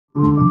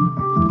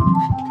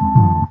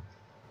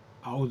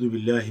أعوذ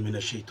بالله من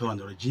الشيطان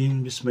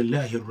الرجيم بسم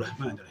الله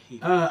الرحمن الرحيم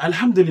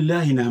الحمد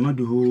لله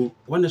نحمده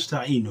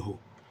ونستعينه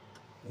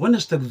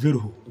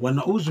ونستغفره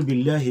ونعوذ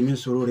بالله من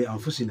شرور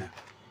أنفسنا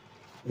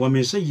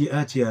ومن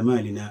سيئات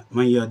أعمالنا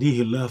من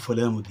يهديه الله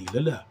فلا مضل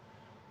له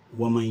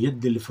ومن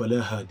يضلل فلا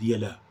هادي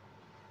له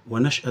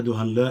ونشهد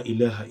أن لا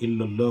إله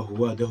إلا الله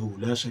وحده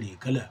لا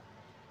شريك له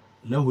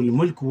له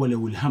الملك وله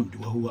الحمد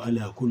وهو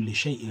على كل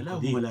شيء قدير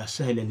اللهم لا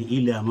سهلا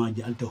إلا ما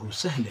جعلته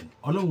سهلا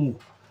Ọlọ́run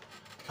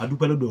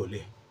adúpẹ́ lọ́dọ̀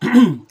rẹ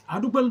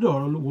adúpẹ́ lọ́dọ̀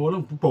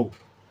Ọlọ́run púpọ̀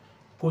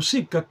kò sí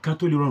nǹkan kan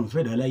tó lè rọrùn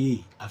fẹ́ dá láyé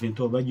yìí àfi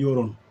tó bá jẹ́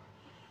rọrùn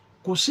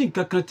kò sí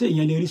nǹkan kan tí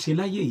èèyàn lè rí ṣe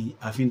láyé yìí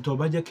àfi tó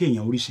bá jẹ́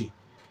kéèyàn orí ṣe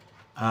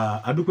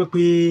adúpẹ́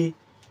pé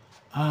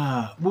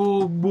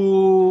gbogbo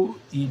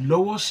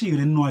ìlọ́wọ́sí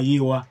rẹ nínú ayé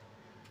wa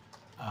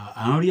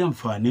à ń rí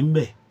àǹfààní ń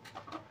bẹ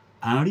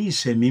à ń rí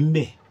ìṣẹ̀mí ń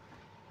bẹ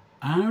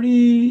à ń rí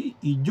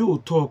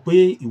ìjóòtọ́ pé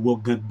ìwọ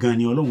gangan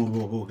ni Ọlọ́run ọba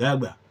ọ̀gá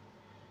àgbà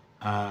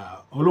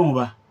Ọlọ́run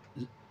ọba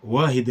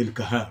wahidil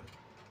kahar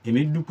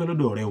èmi dúpẹ́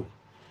lọ́dọ̀ rẹ o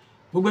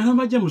gbogbo ẹni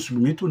bá jẹ́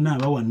mùsùlùmí tó náà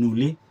bá wà nínú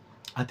ilé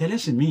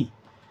àtẹlẹ́sìn míì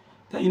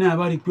tẹ́yìn náà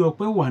bá rí i pé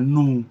ọpẹ́ wà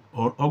nù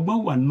ọgbọ́n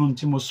wà nù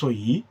tí mo sọ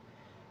yìí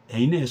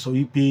ẹ̀yin náà sọ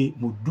wípé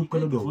mo dúpẹ́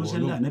lọ́dọ̀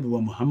Ọlọ́run Ànábì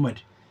wa Muhammad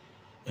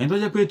ẹ̀yin tó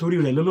jẹ́ pé torí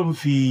rẹ̀ lọ́lọ́run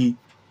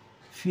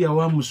fi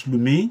àwa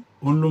mùsùlùmí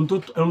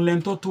òun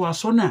lẹ́ńtọ́ tó wa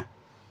sọ́nà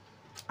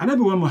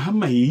Ànábì wa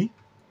Muhammad yìí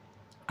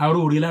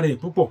aróore lára ẹ̀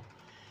púpọ̀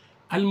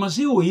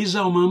Almasihu Isa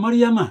ọmọ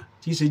Maryama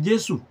tí í ṣe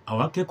Jésù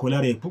àwa kẹ́kọ̀ọ́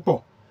lára ẹ̀ púpọ̀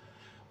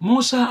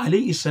Musa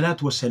alayhi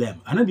salatu wa salam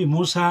Ànábì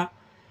Musa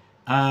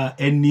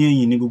ẹni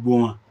ẹ̀yìn ní gbogbo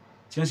wọn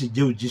tí wọ́n sì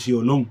jẹ́ òjíṣẹ́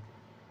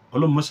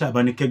Ọlọ́run mọ́sá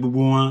àbánikẹ́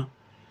gbogbo wọn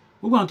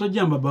gbogbo àwọn tó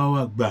jẹ́ àwọn bàbá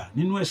wa gbà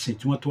nínú ẹ̀sìn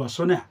tí wọ́n tó wa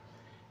sọ́nà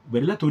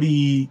bẹ̀rẹ̀ látòrí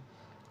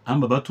àwọn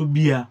bàbá tó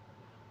bíya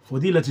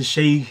Fadilati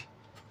Sheikh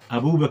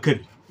Abubakar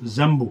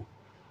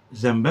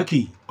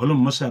Zambaki Ọlọ́run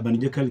mọ́sá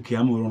àbánijẹ́ kálíkì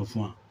àmọ́ ọ̀rọ̀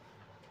fún wa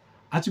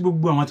àti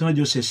gbogbo àwọn tí wọ́n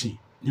jọ ṣẹ̀sìn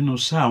nínú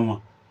sáà wọn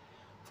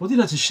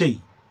Fadilati Sheikh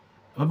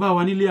bàbá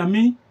wa nílé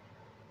àmì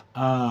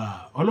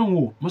Ọlọ́run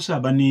ò mọ́sá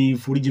àbáni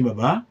foríjì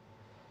bàbá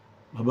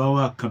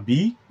wa Kànbí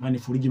bá ní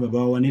foríjì bàbá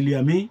wa nílé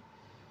àmì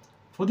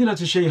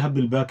Fadilati Sheikh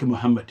Abdulbaki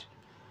Muhammad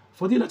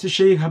Fadilati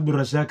Sheikh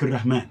Abdulrazak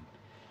Rahman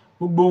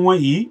gbogbo wọn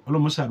yìí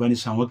Ọlọ́run mọ́sá àbáni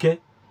sàwọ́kẹ́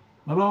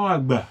bàbá wa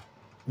àgbà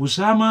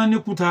Usama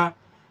Nikuta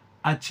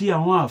àti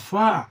àwọn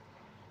àfáà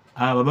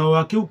bàbá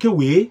wa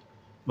kéwkéwé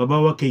bàbá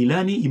wa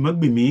Keilani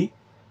Ìmọ̀gbèmí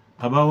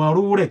bàbá wa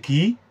Rówórẹ̀kí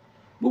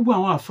gbogbo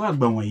àwọn àfáà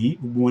àgbà wọ̀nyí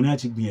gbogbo wọn náà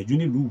ti gbìyànjú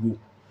nílùú Ìwó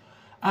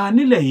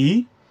nílẹ̀ yìí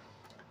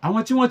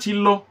àwọn tí wọ́n ti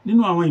lọ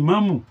nínú àwọn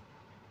ìmáàmù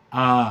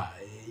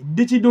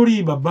dítí dórí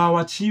bàbá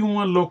wa tí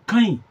wọ́n lọ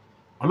kẹ́yìn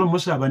Ọlọ́run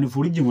mọ́sá àbáni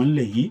foríjì wọn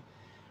nílẹ̀ yìí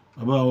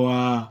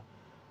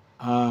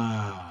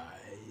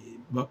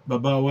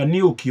bàbá wa ní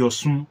Òkè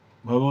Ọ̀ṣun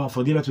bàbá wa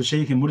Fadilatu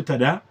Sheikh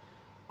Murtada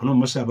Ọlọ́run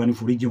mọ́sá àbáni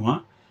foríjì wọn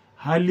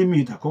Hálímì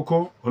ìtàkọ́kọ́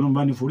Ọlọ́run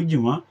bá ní foríjì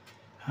wọn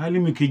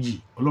Hálímì kejì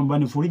Ọlọ́run bá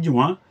ní foríjì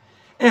wọn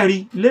ẹ̀rí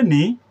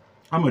lẹ́nìí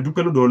a máa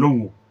dúpẹ́ lọ́dọ̀ Ọlọ́run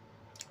o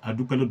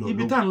àdúpẹ́ lọ́dọ̀ Ọlọ́run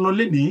ibi tá à ń lọ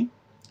lẹ́nìí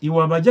ìwà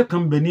àbàjẹ́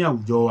kan ń bẹ ní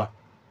àwùjọ wa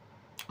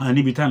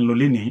níbi tá à ń lọ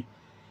lẹ́nìí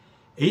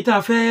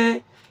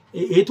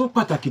èyí tó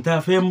pàtàkì tá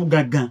a fẹ́ mú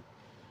gangan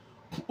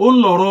ó ń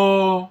lọ̀rọ̀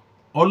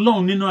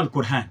Ọlọ́run nínú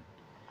Al-Qur'an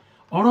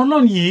ọ̀rọ̀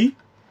Ọlọ́run yìí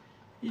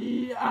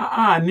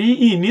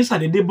ìní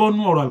sàdédé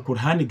bọ́nú ọ̀rọ̀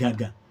Al-Qur'an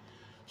gangan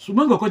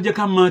ṣùgbọ́n kọ́kọ́ jẹ́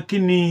ká mọ̀ kí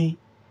ni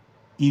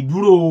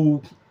ìdúró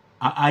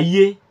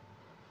ayé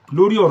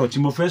lórí ọ̀rọ̀ tí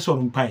mo fẹ́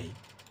sọ̀rọ̀ nípa yìí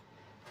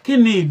kí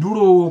ni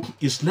ìdúró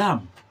Islam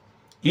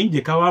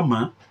ìjẹ́ ká wá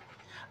mọ̀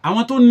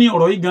àwọn tó ní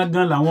ọ̀rọ̀ yìí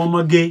gangan làwọn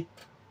ọmọge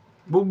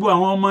gbogbo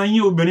àwọn ọmọ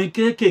yín obìnrin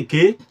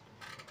kéékèèké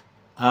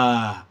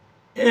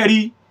ẹ̀rí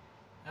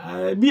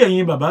bí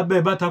ẹ̀yin bàbá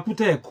bẹ́ẹ̀ bá takú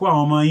tẹ̀ kó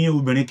àwọn ọmọ yín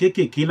obìnrin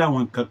kéékèèké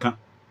láwọn kankan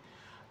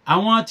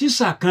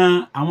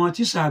àwọn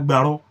tíṣà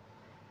àgbàrọ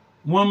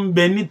wọ́n ń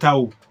bẹ níta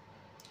o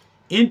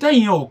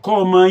ìtẹ̀yìn ọ̀kọ́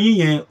ọmọ yín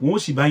yẹn wọ́n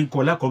sì bá yín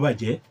kọ́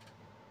lákọ̀ọ́bàjẹ́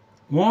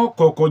wọ́n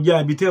kọ́ kọjá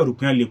ibi tẹ́ ẹ̀rù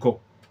pín lè kọ́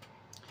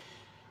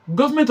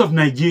Government of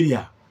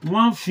Nigeria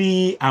wọ́n fi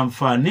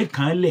àǹfààní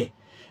kan lẹ̀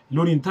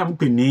lórí níta ń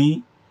pè ní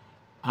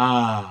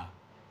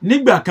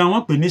nígbà kan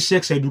wọ́n pè ní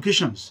sex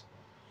educations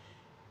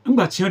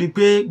nígbà tí wọ́n rí i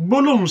pé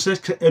gbólóhùn sex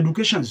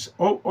educations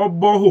ó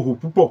bọ́ hòhò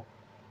púpọ̀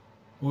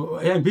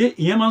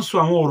ìyẹn máa ń sọ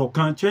àwọn ọ̀rọ̀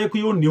kan tí ó yẹ pé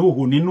yóò ní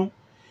hòhò nínú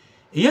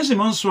ìyẹn sì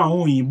máa ń sọ àwọn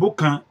òyìnbó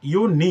kan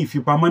yóò ní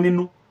ìfipamọ́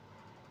nínú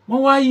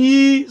wọ́n wá yí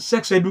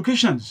sex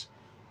educations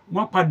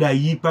wọ́n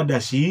padà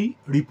sí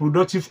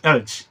reproductive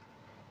health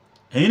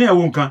ẹ̀yin náà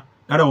wo nǹkan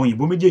lára àwọn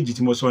òyìnbó méjèèjì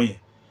tí mo sọ yẹn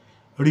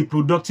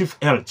reproductive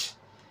health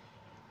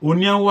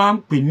òní wa ń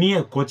pè ní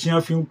ẹ̀kọ́ tí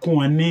wọ́n fi ń kún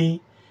wọn ní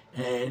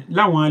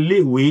láwọn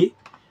iléèwé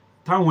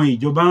táwọn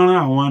ìjọba ń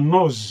rán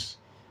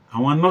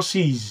àwọn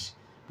nurses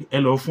ẹ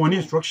lọ fún wọn ní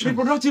instruction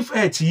reproductive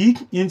health yìí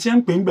yẹn tí wọ́n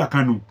ń pè ń gbà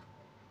kan nù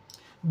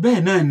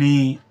bẹ́ẹ̀ náà ni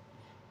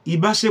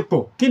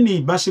ìbáṣepọ̀ kí ni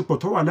ìbáṣepọ̀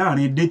tó wà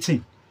láàrin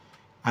dating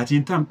àti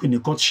ní tá à ń pè ní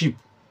courtship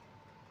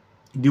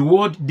the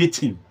word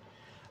dating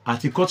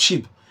àti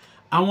courtship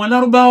àwọn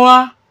Lárúbáwá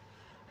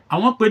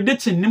àwọn pè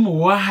dating ní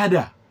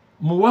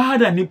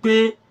muwahada ni pé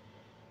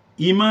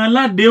ìmọ̀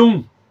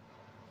aládéhùn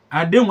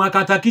àdéhùn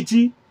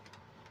akatakítí,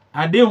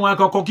 àdéhùn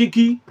akọkọ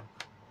kíkí,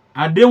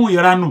 àdéhùn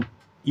ìranù,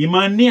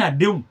 ìmọ̀ ní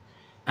àdéhùn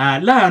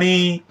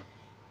láàrin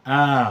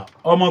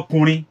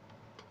ọmọkùnrin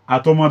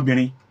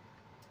àtọmọbìnrin.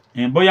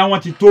 Bóyá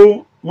wọ́n ti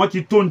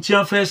tó ní tí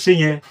wọ́n fẹ́ ṣe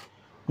yẹn,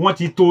 wọ́n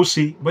ti tó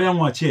ṣe, bóyá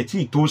wọn àti ẹ̀ tí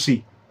ì tó ṣe.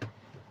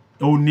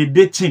 Òun ni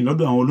dating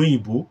lọ́dọ̀ àwọn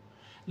olóyìnbó.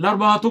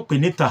 Lárúbáwá tó pè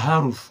ní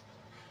taharuf,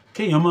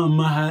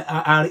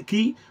 kéèyàn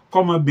kí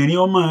kọ́mọbìnrin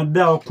ó máa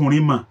dá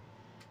ọkùnrin mọ̀.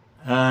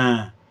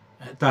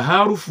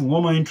 Taharuf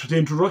wọ́n máa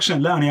introduction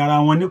láàrin ara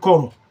wọn ní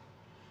kọ̀rọ̀.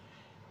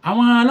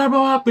 Àwọn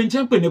Lárúbáwá pè tí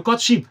wọ́n pè ní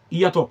courtship,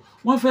 ìyàtọ̀,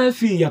 wọ́n fẹ́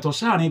fi ìyàtọ̀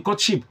sáàrin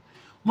courtship.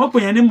 Wọ́n pè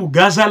yẹn ní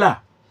mugazala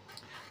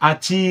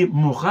àti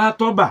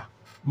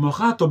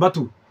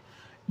mukhatobatu.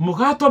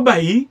 Mukhatoba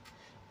yìí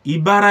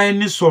ìbára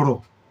ẹni sọ̀rọ̀,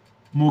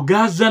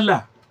 mugazala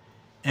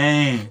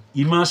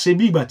ìmọ̀ ṣe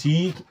bí ìgbà tí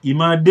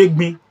ìmọ̀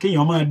dégbin,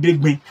 kéèyàn máa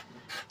dégbin,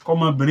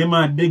 kọ́mọbìnrin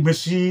máa dégbin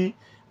sí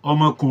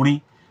ọmọkùnrin,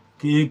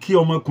 kí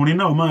ọmọkùnrin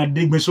náà máa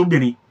dégbin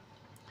sóbìnrin.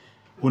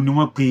 Ó ní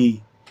wọ́n pè é.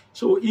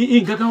 So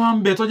nǹkan kan wá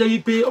ń bẹ tó jẹ́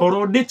wípé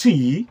ọ̀rọ̀ dating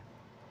yìí,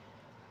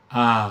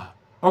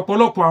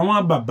 ọ̀pọ̀lọpọ̀ àwọn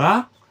bàbá,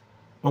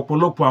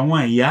 ọ̀pọ̀lọpọ̀ àwọn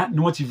ìyá ni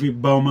wọ́n ti fi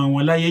bà ọmọ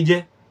wọn láyé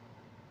jẹ́.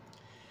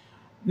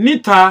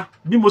 Níta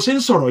bí mo ṣe ń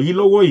sọ̀rọ̀ yìí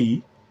lọ́wọ́ yìí,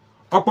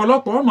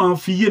 ọ̀pọ̀lọpọ̀ máa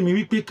fi yé mi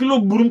wípé kí ló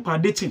burú pa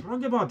dating.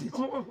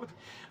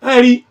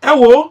 Ẹ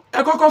wò, ẹ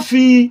kọ́kọ́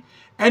fi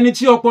ẹni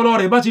tí ọpọlọ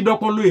rẹ̀ bá ti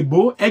dọ́pọlọ èbó,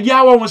 ẹ jẹ́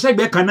àwọ̀ wọn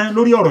sẹ́gbẹ̀ẹ́ kan náà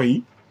lórí ọ̀rọ̀ yìí.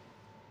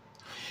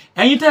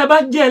 Ẹ̀yin tẹ́ ẹ bá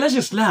jẹ́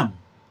ẹlẹ́sìn Islam,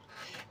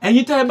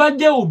 ẹ̀yin tẹ́ ẹ bá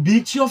jẹ́ òbí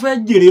tí ó fẹ́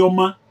jèrè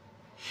ọmọ,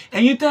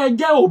 ẹ̀yin tẹ́ ẹ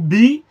jẹ́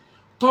òbí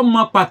tó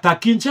mọ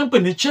pàtàkì tí wọ́n pè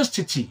ní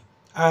chastity,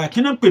 kí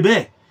ni wọ́n pè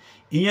bẹ́ẹ̀,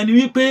 ìyẹn ni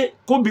wípé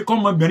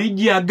kọ́mọbìnrin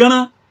jẹ́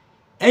agánrán.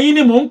 Ẹ̀yin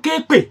ni mò ń ké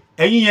pè,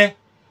 ẹ̀yin yẹn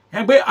ẹ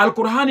pé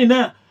alukur'ani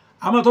náà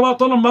àmọ́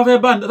tọ́lọ́mù bá fẹ́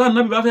bá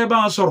ànábì bá fẹ́ bá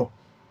wọn sọ̀rọ̀,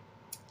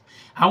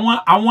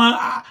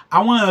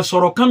 àwọn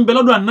sọ̀rọ̀ kan bẹ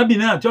lọ́dọ̀ ànábì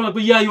náà tí wọ́n sọ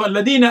pé yá ayọ̀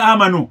alladhina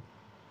amanu.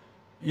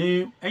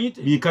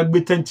 Bí ká gbé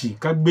tẹ́ǹtì,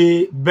 ká gbé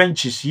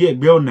bẹ́ǹchì sí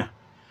ẹ̀gbẹ́ ọ̀nà,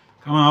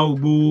 káwọn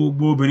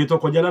gbogbo obìnrin tó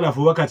kọjá lálàfo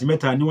wákàtí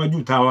 3 níwájú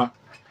ìta wa,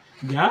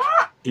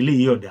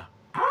 eléyìí ọ̀dà,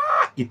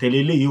 ìtẹ̀lé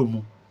eléyìí ò mu,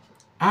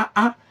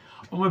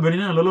 ọmọbìnrin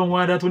náà lọ́lọ́run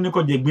wá dá tó ní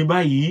kọjá gbé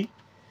báyìí.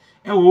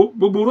 Ẹ wo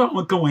gbogbo orú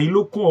àwọn kan wọ̀nyí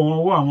ló kó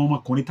ọwọ́ àwọn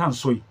ọmọkùnrin tá à ń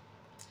sọ yìí.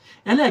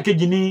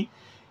 Ẹlẹ́ẹ̀kejì ni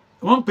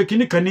wọ́n ń pè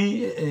kíní kan ní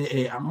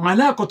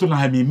alaqatul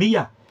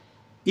hamimiyya,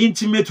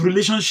 intimate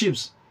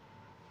relationships.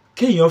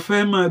 Kéèyàn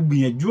fẹ́ máa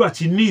gbìyànjú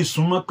àti ní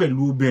ìsúnmọ́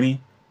pẹ̀lú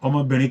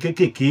ọmọbìnrin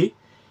kéékèèké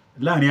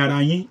láàrin ara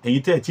yín.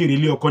 Ẹ̀yin tẹ́ ẹ̀ tí ì rí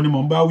ilé ọkọ ni mò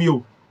ń bá wí o.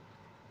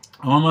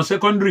 Àwọn ọmọ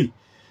secondary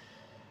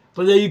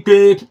tó jẹ́ wípé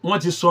wọ́n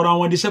ti sọ̀rọ̀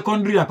àwọn di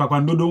secondary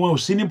àpàpàǹdodo, wọn ò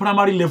sí ní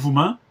primary level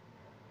mọ́.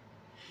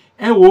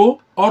 Ẹ wo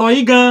ọ̀rọ̀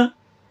yìí gan-an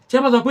tí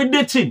a bá sọ pé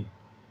dating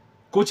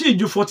kò tí ì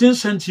ju 14th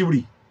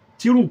century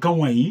tírú nǹkan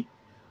wọ̀nyí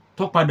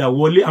tó padà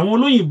wọlé. Àwọn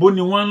olóyìnbó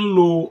ni wọ́n ń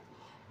lo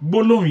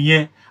gbólóhùn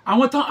yẹn,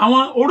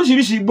 àwọn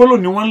oríṣiríṣi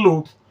gbólóhùn ni wọ́n ń lò.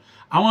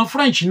 Àwọn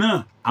French náà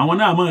àwọn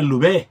náà máa ń lò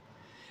bẹ́ẹ̀.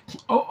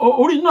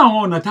 Orí inú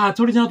àwọn ọ̀nà tá a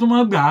torí tí wọ́n tó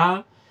máa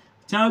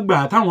gbà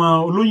táwọn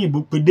olóyìnbó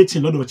pe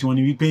dating lọ́dọ̀ tiwọn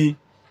ni wípé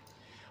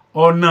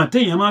ọ̀nà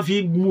téèyàn máa fi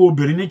mú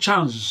obìnrin ní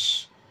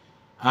chance,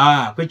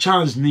 pé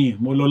chance ni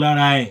mo lọ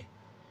lára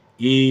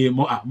ẹ̀,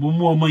 mo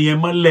mú ọmọ yẹn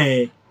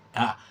mọ́lẹ̀,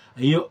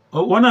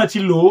 wọ́n náà ti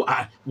lò ó,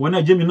 wọ́n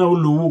náà jẹ́mi náà ó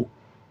lò ó.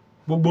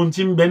 Gbogbo ohun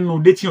tí ń bẹ nínú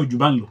dating ojú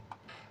bá ń lò,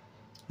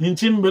 ohun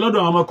tí ń bẹ lọ́dọ̀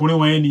àwọn ọmọkùnrin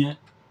wọ̀nyẹn nìyẹn.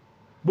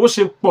 Bó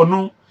ṣe pọ̀ nu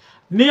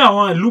ní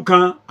àwọn ìlú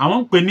kan, àwọn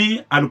ń pè ní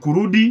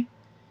alukurudi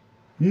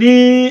ní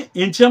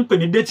ohun tí wọ́n ń pè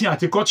ní dating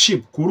àti courtship.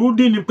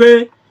 Kurudi ni pé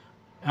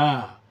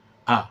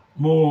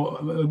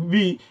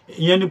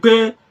ìyẹn ni pé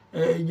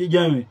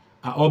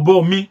ọ̀bọ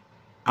mi.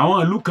 Àwọn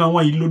ìlú kan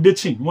wọ́n yìí lo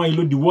dating, wọ́n yìí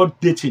lo the word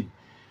dating,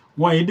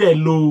 wọ́n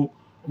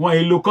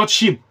yìí lo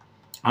courtship.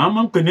 Àwọn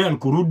máa ń pè ní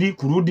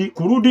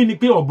kurudi ni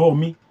pé ọ̀bọ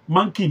mi,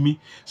 monkey mi.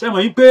 Sẹ́yìn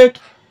mọ̀ yìí pé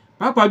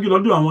pàápàá jùlọ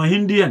lọ́dọ̀ àwọn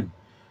Indian,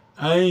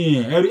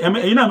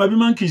 ẹ̀yin náà máa bí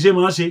monkey ṣe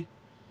máa ṣe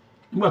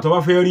nígbà tó bá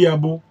fẹ́ rí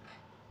abo,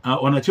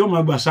 ọ̀nà tí ó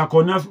máa gbà sakọ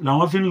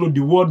làwọn fi ń lo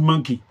the word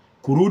monkey,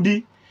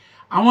 kurudi.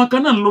 Àwọn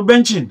kan náà ń lo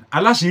benching,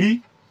 aláṣìírí.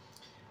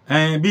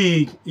 Bí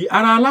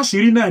ara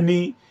aláṣìírí náà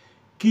ni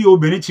kí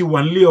obìnrin ti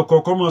wà nílé ọkọ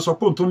kó máa sọ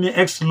pé òun tó ní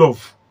ex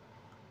love,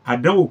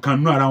 àdánwò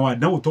kan nú ara wọn,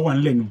 àdánwò tó wà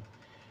nílẹ̀ nù.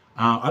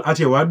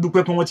 Àti ẹ̀wà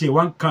dúpẹ́ pé wọ́n ti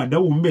ẹ̀wà ń kan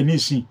àdánwò ń bẹ̀ ní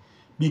ìsìn,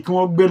 bí kí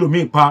wọ́n gbé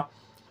lòmíì pa,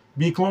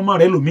 bí kí wọ́n má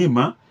rẹ́ lòmíì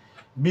mọ́,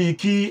 bí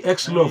kí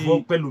ex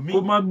love pẹ̀lú mi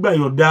kó má gbà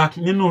yọ̀dá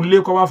nínú ilé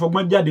kó wá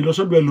fọgbọ́n jáde lọ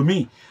sọ́dọ̀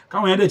ẹlòmíì,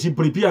 káwọn yẹn dẹ̀ ti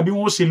prepare bí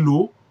wọ́n ṣe lò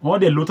ó, wọ́n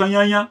dẹ̀ lò tán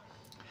yányán.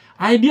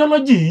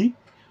 Ideology yìí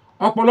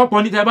ọ̀pọ̀lọpọ̀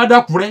ní tẹ́ bá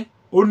dákúrẹ́,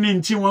 ó ní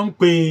tí wọ́n ń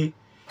pè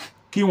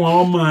kí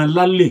wọ́n máa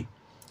lálẹ́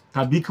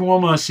tàbí kí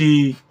wọ́n máa ṣe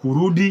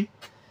kùrúdí.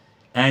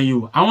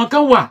 Àwọn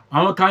kan wà,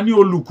 àwọn kan ní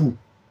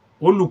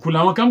olùkù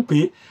làwọn kan pè,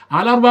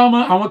 Alárúbáwá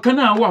àwọn kan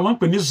náà wà, wọ́n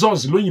pè ní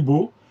zoz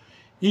lóyìnbó.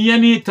 Ìyẹn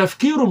ni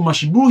tafkiru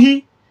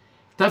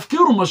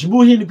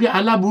mashbuhi ni pé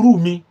aláburú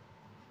mi,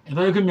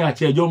 ẹ̀tọ́ yẹ kí mi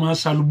àti ẹ̀jọ́ máa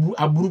ṣàlù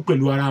aburú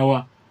pẹ̀lú ara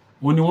wa.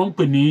 Wọ́n ni wọ́n ń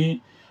pè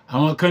ní,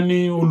 àwọn kan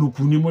ní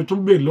olùkù ni mo tún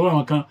bèèrè lọ́wọ́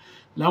àwọn kan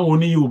láwọn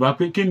oní Yorùbá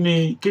pé kí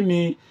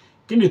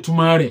ni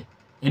túmọ̀ rẹ̀,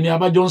 ẹni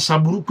abájọ́ ń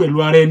ṣàbúrú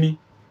pẹ̀lú ara ẹni.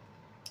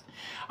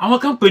 àwọn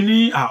kan pè ní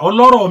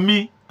ọlọ́rọ̀ mi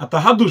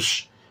àtàhádùs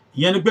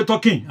ìyẹn ni pé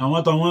talking àwọn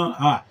àtàwọn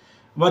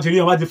bá ti rí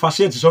wọn bá ti fa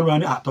ṣẹ́ẹ̀tì sọ́rọ̀ wa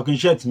ní talking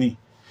shirt ni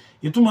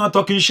ìtumọ̀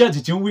talking shirt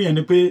tí ń wí yẹn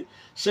ni pé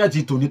ṣẹ́ẹ̀tì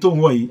tòní tó ń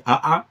wọ̀ yìí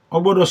ọ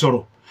gbọ́dọ̀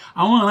sọ̀rọ̀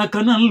àwọn ọ̀ràn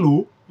kan náà ń lò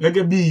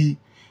gẹ́gẹ́ bí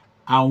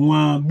àwọn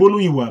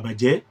gbólóhùn ìwà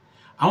àbàjẹ́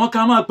àwọn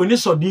kan máa pè ní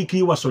sọ̀díkì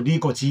wà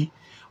sọ̀díkọ̀tì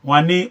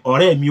wọn ní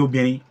ọ̀rẹ́ mi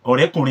obìnrin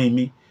ọ̀rẹ́kùnrin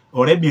mi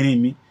ọ̀rẹ́bìnrin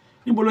mi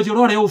níbo ló ti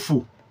rọ́ọ̀rẹ́ òfò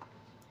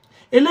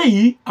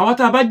eléyìí àwọn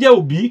tá a bá jẹ́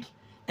òbí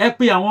ẹ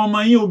pé àwọn ọmọ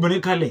yín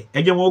obìnrin kalẹ̀ ẹ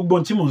jẹ́ wọn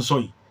gbọ́n tí mò ń sọ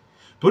yìí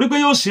torí pé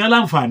yóò sìn án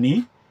láǹfààní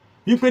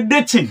wípé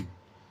dating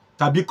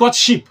tàbí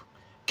courtship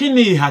kí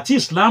ni ìhà tí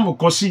Islam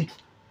kọ sí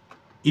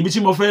ibi tí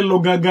mo fẹ́ lọ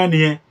gangan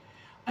nìyẹn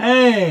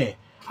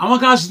àwọn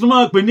kan sì tún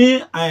máa pè ní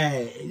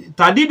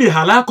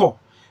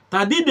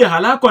tàdídì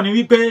hàlákọ̀ ni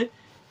wípé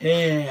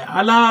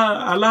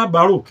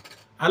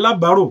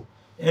alábàárò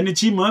ẹni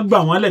tí mo gbà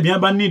wọ́n lẹ̀ bí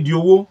wọ́n bá nídìí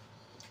owó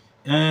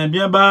bí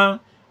wọ́n bá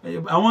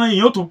àwọn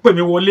èèyàn tún pè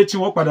mí wọlé tí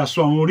wọ́n padà sọ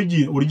àwọn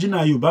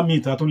original Yorùbá mi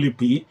ìta tó lè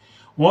pè é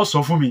wọ́n sọ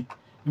fún mi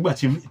nígbà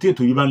tí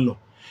ètò yìí bá ń lọ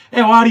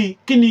wá rí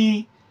kí ni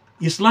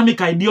Islamic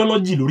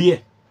ideology lórí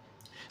ẹ̀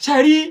ṣe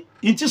rí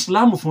ní tí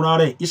Islam fúnra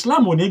rẹ̀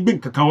Islam ò ní gbé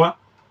nǹkan kan wá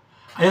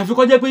àyàfi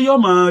kó jẹ́ pé yóò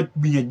máa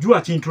gbìyànjú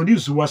àti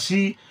introduce wa sí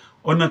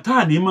ọ̀nà tá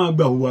à ní máa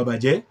gbà hùwà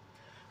bàjẹ́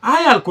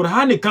aya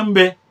al-Qur'ani kan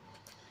bẹ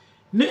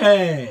ní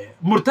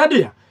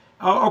murtadiya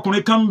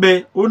ọkùnrin kan bẹ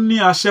ó ní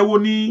aṣẹ́wó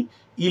ní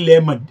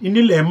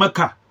ilẹ̀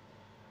Mẹ́kà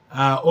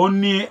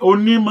ó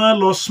ní máa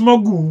lọ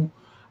smuggle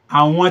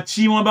àwọn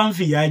tí wọ́n bá ń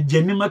fìyà jẹ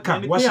ní Mẹ́kà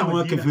wá sí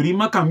àwọn kèfèrí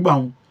Mẹ́kà ń gbà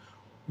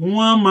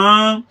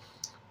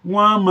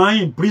wọ́n máa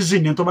imprison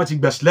ẹni tó bá ti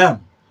gba Islam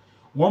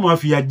wọ́n máa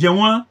fìyà jẹ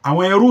wọ́n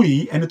àwọn ẹrú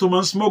yìí ẹni tó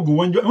máa ń smuggle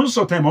wọn jọ ń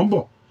sọ tẹ̀ mọ́ ń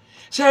bọ̀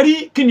ṣe rí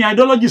kí ni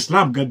ideology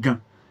Islam gangan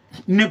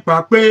nípa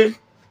pé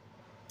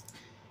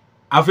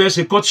a fẹ́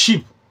ṣe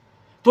courtship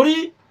torí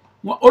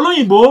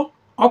olóyìnbó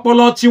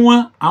ọpọlọ tiwọn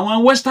àwọn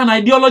western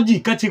ideology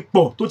kan ti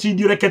pọ̀ tó ti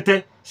di rẹ̀kẹ̀tẹ̀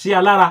sí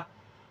alára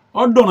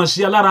ọ̀dọ̀nà sí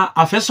alára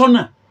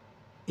àfẹ́sọ́nà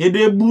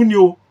èdè bú ni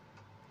o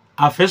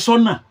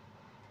àfẹ́sọ́nà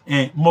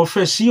mo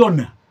fẹ́ sí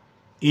ọ̀nà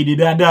èdè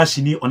dáadáa sì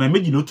ni ọ̀nà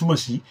méjì ló túmọ̀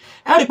sí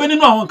ẹ rí i pé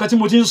nínú àwọn nǹkan tí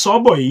mo ti ń sọ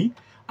bọ̀ yìí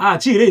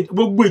àti ìrè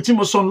gbogbo tí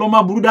mo sọ ń lọ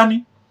máa burú dání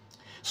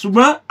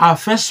ṣùgbọ́n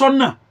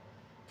àfẹ́sọ́nà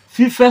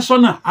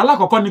fífẹ́sọ́nà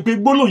alákọ̀ọ́kọ́ ni pé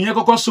gbólóhùn yẹn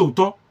kọ́kọ́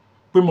sòótọ́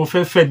pé mo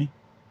fẹ́ fẹ́ ni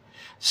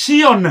sí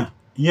ọ̀nà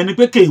ìyẹn ni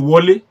pé kè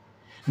wọlé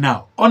now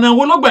ọ̀nà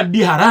wo ló gbà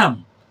di haram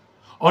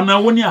ọ̀nà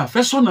wo ni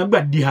àfẹ́sọ́nà gbà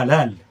di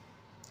halal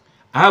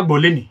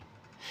àgbọ̀lé ni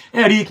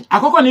ẹ̀rí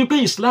àkọ́kọ́ ni pé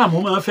Islam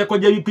máa fẹ́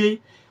kọjá wípé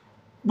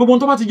gbogbo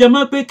tó bá ti jẹ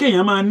mọ́ pé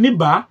kéèyàn máa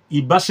níbà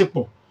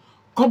ìbáṣepọ̀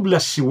kọ́bùlà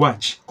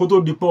síwáj kó tó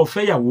di pé ó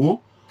fẹ́yàwó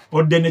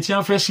ọ̀dẹni tí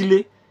wọ́n fẹ́ sílé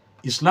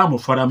Islam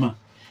farama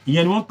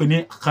ìyẹn ni wọ́n pè ní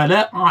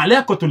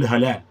alákọ̀tòlè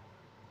halal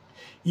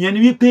ìyẹn ni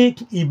wípé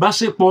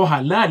ìbáṣepọ̀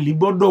halal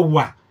gbọ́dọ̀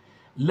wà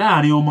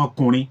láàrin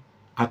ọmọkùnrin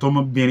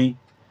àtọmọbìnrin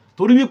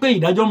torí wípé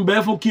ìdájọ́ ń bẹ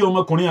fún kí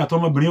ọmọkùnrin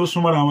àtọmọbìnrin ó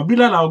súnmọ́ra wọn bí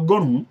lálàá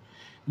 100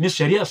 ní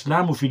sẹ̀ríà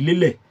Islam fi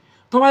lélẹ̀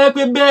tó bá yẹ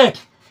pé bẹ́ẹ̀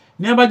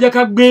ní ẹ bá jẹ́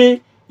ká gbé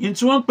in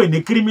tí wọ́n pè ní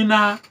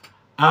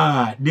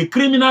the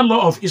criminal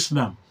law of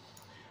Islam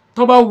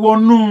tó bá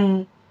wọnú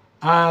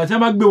tí wọ́n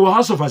bá gbé wọ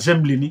House of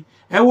Assembly ni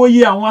ẹ wo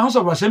iye àwọn House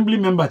of Assembly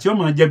member tí wọ́n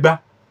máa jẹ gbá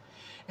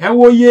ẹ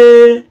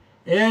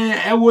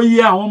wo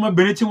iye àwọn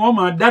ọmọbìnrin tí wọ́n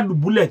máa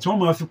dádùbúlẹ̀ tí wọ́n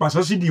máa fi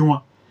pàṣẹ sídìí wọn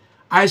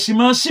àìsí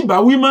máa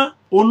síbáwí mọ́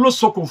òun ló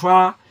ṣokùnfà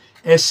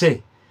ẹ̀ṣẹ̀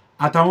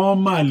àtàwọn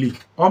ọmọ àlè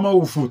ọmọ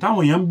òfò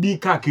táwọn èèyàn ń bí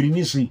káàkiri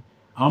nísìn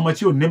àwọn ọmọ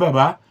tí ò ní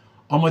bàbá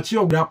ọmọ tí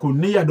ọ̀gá kò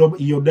ní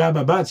ìyọ̀dá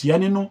bàbá àtìyá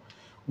nínú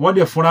wọ́n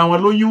dẹ̀ fúnra wọn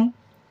lóyún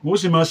wọ́n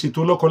sì máa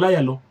ṣètò lọ́kọ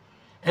láyà lọ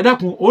ẹ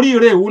dákun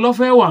oríire èwo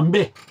lọ́fẹ́ wà ń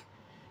bẹ̀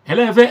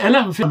ẹlẹ́fẹ́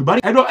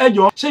àlùbáríkà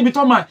ẹjọ́ ṣé ibi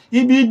tó máa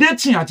ibi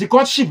dating àti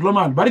courtship lọ́mọ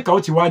àlùbáríkà ó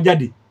ti wá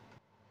jáde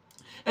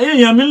ẹ̀yin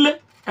èèyàn mi lé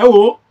ẹ wò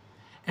ó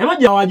ẹ má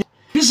jẹ́ àwọn ajá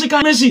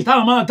physical mercy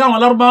táwọn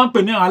alárúbá ń pè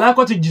ní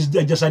alákọ̀tì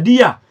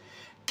jẹ̀sàdíyà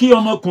kí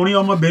ọmọkùnrin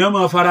ọmọbìnrin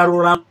máa fara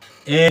rora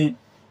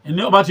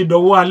ẹni ọba ti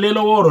dọ̀wọ́ alẹ́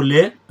lọ́wọ́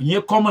ọ̀rọ̀lẹ́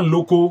ìyẹn common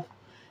lóko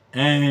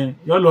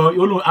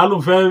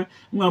alóńfẹ́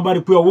nígbà bá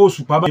rí pé ọwọ́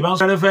òṣùpá bá ń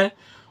sẹ́rẹ́fẹ́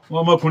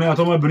ọmọkùnrin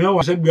àtọmọbìnrin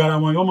wà sẹ́gbẹ̀ẹ́ ara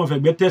wọn wọ́n mọ̀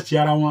fẹ̀gbẹ́ tẹ́sì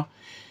ara wọn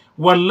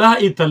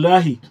wàláhì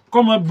tàláhì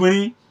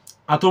kọ́mọbìnrin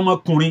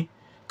àtọmọkùnrin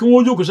kí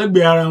wọ́n jókòó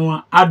sẹ́gbẹ̀ẹ́ ara wọn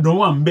adùn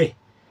wà ń bẹ̀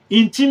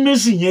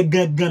intimacy yẹn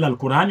gangan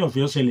làlùkùránì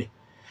ọ̀fẹ́ ṣẹlẹ̀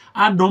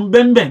adùn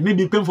bẹ́ńbẹ́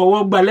níbi pé ń fọwọ́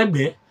gbà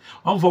lẹ́gbẹ̀ẹ́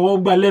wọ́n fọwọ́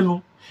gbà lẹ́nu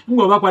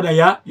ńgbọ̀ bá padà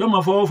yá yọ́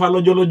máa fọwọ́ fa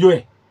lọ́jọ́lọ́jọ́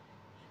ẹ̀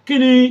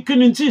kí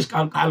ni tí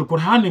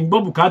alukùránì ń gbọ́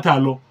bùkátà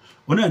lọ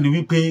wọn náà ní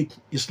wípé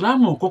Islam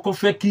kọ́kọ́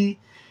fẹ́ kí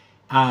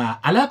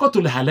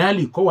alákọ̀tòlè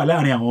halali kó wà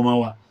láàrin àwọn ọmọ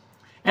wa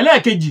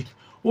ẹlẹ́ẹ̀kejì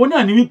wọn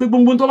náà ní wípé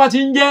gbogbo tó bá ti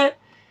ń jẹ́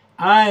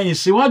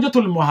ìsíwájú tó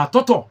lè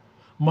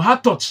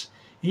mọ̀hátọ̀t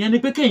ìyẹn ni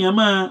pé kéèyàn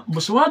máa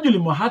mọ̀síwájú lè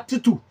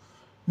mọ̀hátítù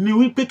ni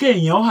wípé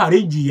kéèyàn ó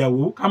hàrèjì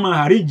ìyàwó ká máa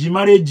hàrèjì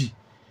márèjì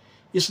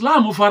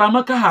Islam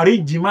faramọ́ ká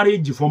hàrèjì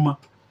márèjì fọ́mọ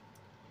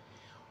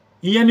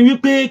ìyẹn ni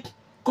wípé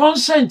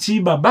kọ́nsẹ̀ǹtì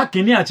bàbá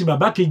kìíní àti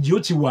bàbá kejì ó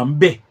ti wà ń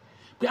bẹ̀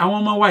pé àwọn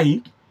ọmọ wa yìí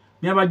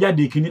ní a bá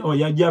jáde kìíní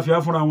ọ̀yà jẹ́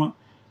àfihàn fúnra wọn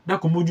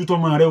dákun mójútó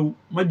ọmọ rẹ o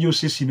má jẹ́ ó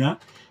ṣe sìnà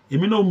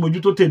èmi náà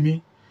mójútó tèmi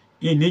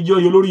ìníjọ́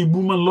yọ lórí ibú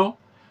mọ́ lọ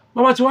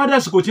bàbá tí wàá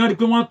dàsìkò tí wọ́n rí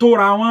pé wọ́n tó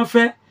ra wọn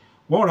fẹ́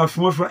wọ́n rà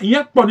fún wọn fúnra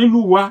ìyẹn pọ̀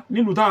nílùú wa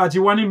nílùú táwa ti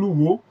wá nílùú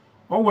wo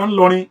wọ́n wà ń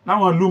lọrin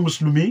láwọn ìlú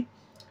mùsùlùmí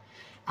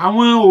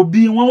àwọn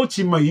òbí wọn ó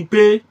ti mọ̀ yìí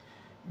pé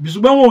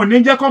ṣùgbọ́n wọn ò ní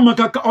jẹ́ kọ́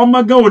ọmọ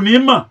gan ò ní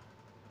mọ̀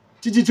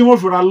títí tí wọ́n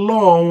fi ra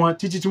lọ́ọ̀ wọn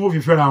títí tí wọ́n fi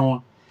fẹ́ra wọn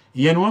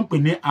ìyẹn ni wọ́n ń pè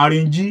ní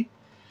arẹ́njí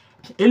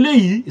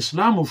eléyìí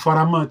Islam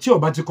faramọ́ tí ó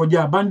bá ti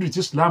kọjá boundary tí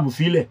Islam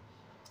filẹ̀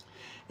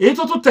èyí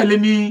tó tẹ̀lé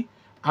ni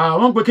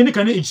wọ́n ń pè kíní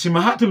kan ní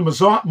ijtimahatul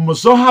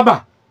musahaba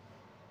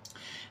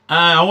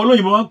àwọn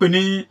olóyìnbó wọ́n ń pè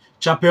ní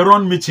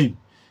chaperone meeting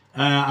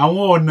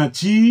àwọn ọ̀nà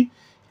tí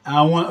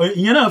àwọn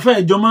ìyẹn náà fẹ́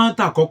ẹjọ́ máa ń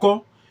tà kọ́kọ́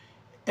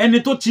ẹni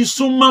tó ti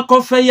súnmọ́ kó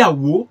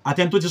fẹ́yàwó àti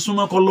ẹni tó ti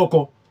súnmọ́ kó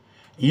lọ́kọ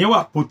ìyẹn wà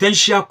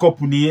potential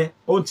couple nìyẹn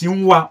ó ti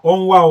ń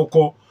wá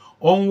ọkọ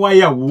ó ń wá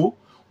yàwó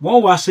wọ́n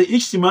wá ṣe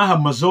ijtimaha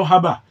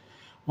musahaba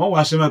wọ́n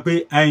wá ṣe máa pé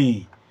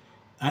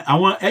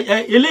àwọn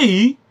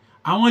eléyìí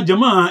àwọn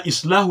jama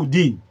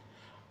islahudeen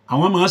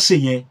àwọn máa ṣe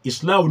yẹn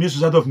Islahu ní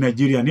Society of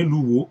Nigeria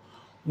nílùú wo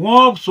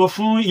wọ́n sọ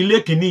fún ilé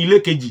kìíní ilé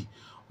kejì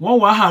wọ́n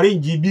wá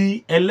arrange bí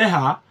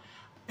ẹlẹ́hà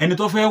ẹni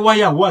tó fẹ́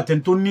wáyàwó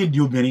àtẹni tó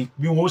nídìí obìnrin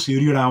bí wọ́n ó ṣe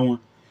ríra wọn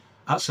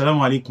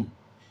assalamu alaikum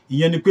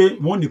ìyẹn ni pé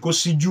wọ́n ní kó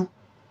síjú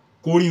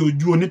kó rí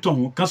ojú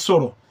onítọ̀hún kan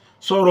sọ̀rọ̀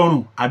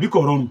rọrùn àbí kò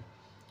rọrùn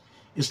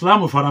Islam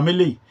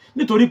faramẹ́lẹ̀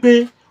nítorí pé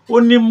ó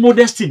ní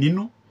modesty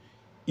nínú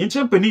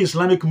ìtẹ́pẹ̀ ní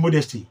Islamic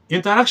modesty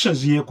interactions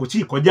yẹn kò tí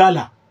ì kọjá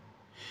àlà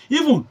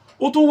even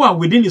ó tún wà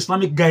within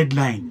Islamic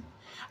guideline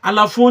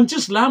àlàfo tí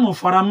Islam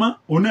faramọ́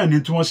òun náà ní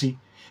tí wọ́n ṣe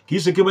kì í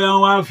ṣe pé báyọ̀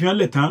wọ́n á fi hàn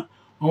lẹ̀ tán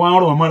wọ́n wá ń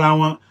rọ̀ mọ́ra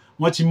wọn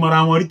wọ́n ti mọ́ra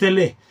wọn rí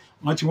tẹ́lẹ̀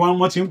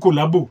wọ́n ti ń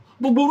kòlábò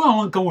gbogbo irú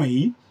àwọn nǹkan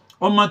wọ̀nyí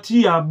ọmọ tí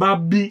a bá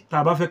bí tá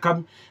a bá fẹ́ ká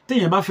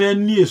téèyàn bá fẹ́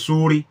ní èso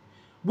rẹ̀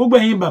gbogbo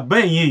ẹ̀yin bàbá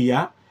ẹ̀yin ìyá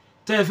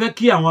tẹ́ ẹ fẹ́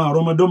kí àwọn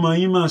àrọ́mọdọ́mọ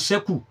yín máa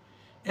ṣẹ́kù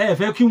ẹ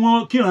fẹ́ kí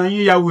wọ́n kíran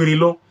yín ya wèrè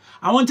lọ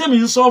àwọn tẹ́mi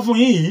ń sọ fún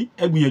yín yìí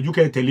ẹ gbìyànjú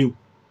kẹ́ ẹ tẹ̀lé o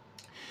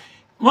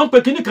wọ́n pe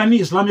kíní kan ní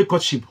Islamic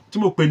courtship tí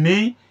mo pè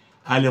ní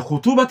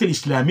al-khutubatul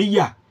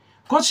islamiyya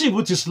courtship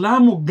ti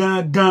Islam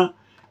gangan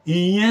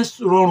ìyẹn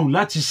rọrùn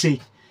láti ṣe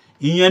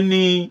ìyẹn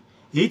ni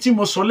èyí tí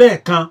mo sọ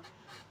lẹ́ẹ̀kan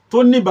tó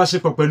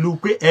níbáṣepọ̀ pẹ̀lú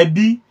pé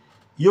ẹbí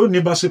yóò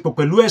níbáṣepọ̀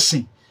pẹ̀lú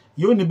ẹ̀sìn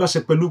yóò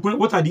níbáṣepọ̀ pẹ̀lú pé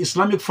what are the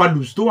Islamic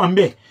values tó wà ń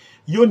bẹ̀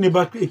yóò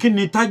níbáṣepọ̀ kí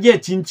ni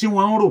target tí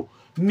wọ́n ń rò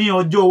ní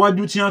ọjọ́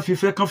iwájú tí wọ́n fi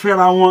fẹ́ kán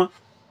fẹ́ra wọn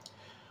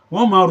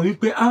wọ́n máa rò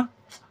wípé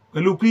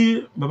pẹ̀lú pé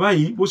bàbá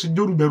yìí bó ṣe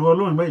jórù bẹ̀rù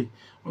Ọlọ́run báyìí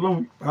Ọlọ́run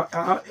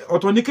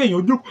ọ̀tọ̀ ní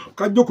kéèyàn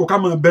ká jókòó ká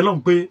máa bẹ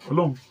lọ́hùn pé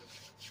Ọlọ́run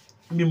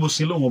bí mo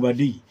sin lọ́hùn ọba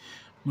dé yìí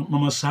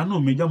màmá ṣàánú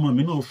mi jámọ́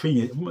mi náà fẹ́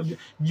yẹn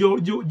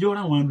jọ́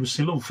ra àwọn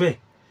olùsìn lọ́hùn fẹ́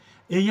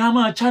èèyàn á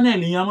máa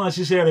channel èèyàn á máa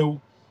ṣiṣẹ́ rẹ o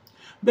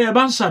bẹ́ẹ̀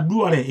bá ń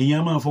ṣàdúrà rẹ̀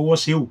èèyàn á máa fọwọ́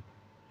ṣe o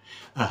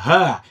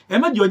ẹ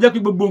má jẹ́ ọjọ́ pé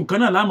gbogbo nǹkan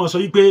náà láàmú sọ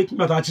wípé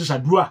nígbà tá a ti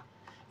ṣàdúrà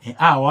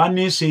àwa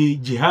ní ṣe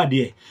jihad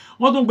ẹ̀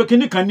wọ́n tún gbé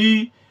kinní kan ní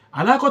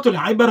alákọ̀tọ̀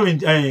àìbẹ̀rù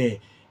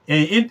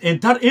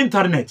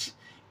internet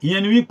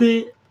ìyẹn ni wípé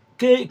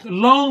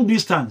long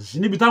distance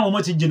níbi táwọn ọmọ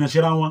ti jìnnà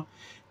síra wọn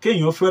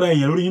kéèyàn fẹ́ra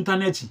èèyàn lórí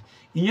íńtánẹ́ẹ̀tì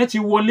ìyẹn ti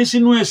wọlé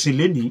sínú ẹ̀sìn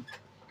lénìí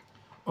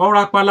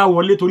ọ̀rọ̀ apala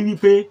wọlé torí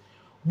wípé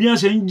bí wọ́n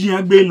ṣe ń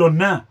jiyàn gbé lọ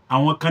náà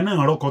àwọn kan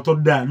náà rọ́kọ̀ tó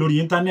dáa lórí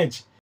íńtánẹ́ẹ̀tì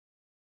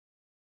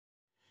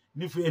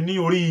ní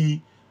orí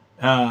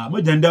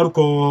mọ̀jẹ̀ ń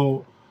dárúkọ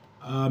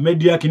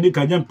mẹ́díà kìíní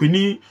kàjá ń pè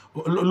ní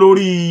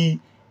lórí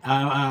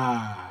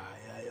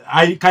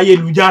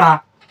káyélujára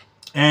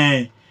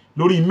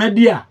lórí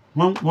mẹ́díà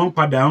wọ́n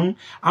padà ń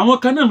àwọn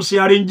kan náà ń ṣe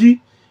arẹ́njí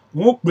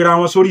wọ́n ó pera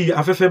wọn sórí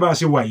afẹ́fẹ́ bá a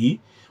ṣe wà yìí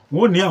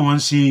wọ́n ní àwọn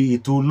ń ṣe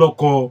ètò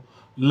lọ́kọ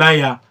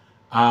láya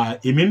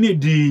èmi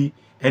nídìí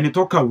ẹni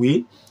tó kàwé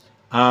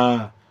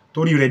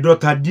torí rẹ̀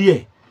dọ́ta díẹ̀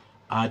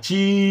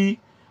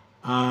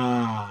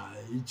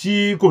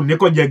tí kò ní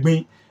kọjẹgbin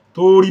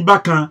tó rí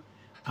bákan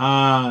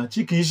tí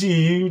kìí sì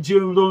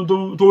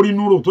tó rí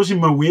núrò tó sì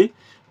mọ̀wé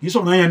kìí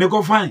sọ̀rọ̀ yẹn ní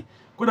kọ́ fáìn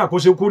kódà kó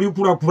ṣe kórí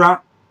kúrakúra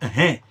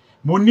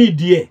mo ní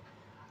ìdí ẹ̀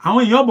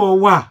àwọn èèyàn bọ̀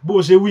wà bó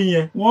ṣe wí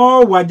yẹn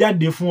wọ́n wà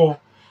jáde fún ọ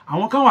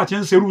àwọn kan wà tí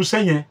ń ṣerú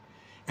sẹ́yìn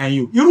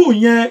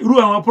irú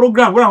àwọn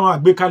program wọ́n àwọn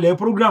àgbékalẹ̀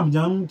program tí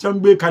wọ́n ń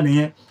gbé kalẹ̀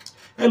yẹn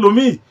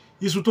ẹlòmíì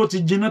iṣu tó ti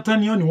jiná tán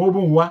ni wọ́n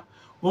bò ń wá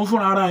wọ́n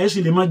fúnra ara ẹ̀ sì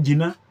lè má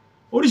jiná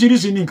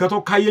oríṣiríṣi ní nǹkan tó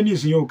káyé ní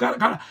ìsìn o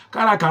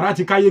kárakára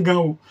ti káyé gan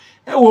o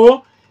ẹ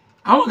wo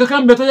àwọn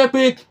kankan ń bẹ tó jẹ́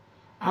pé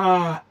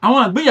àwọn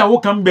àgbéyàwó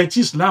kan ń bẹ tí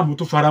Islam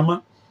tó faramọ́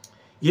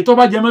èyí tó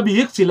bá jẹ mọ́ bí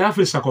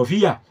ikhtilafi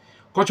sakofiyya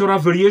cultural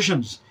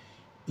variations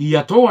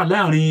ìyàtọ̀ wà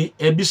láàrin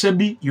ẹbí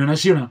sẹ́bí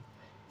ìránṣíran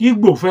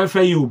Ìgbò fẹ́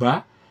fẹ́ Yorùbá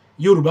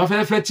Yorùbá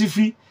fẹ́ fẹ́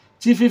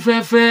Tífí fẹ́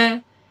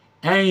fẹ́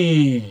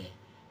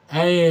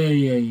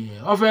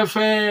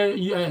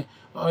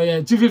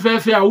Tífí fẹ́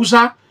fẹ́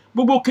Haúsá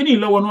gbogbo kíní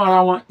ìlọ́wọ́nú ara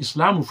wọn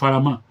Islam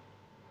faramọ́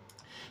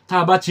tá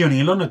a bá ti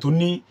rìn lọ́nà tó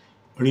ní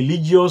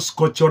religious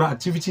cultural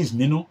activities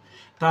nínú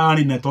tá a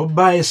rìn tó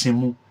bá ẹ̀sìn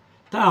mu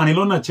tá a rìn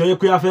lọ́nà tí ó yẹ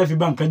pé a fẹ́ fi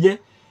bà nǹkan jẹ́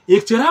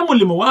ihtiramu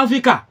li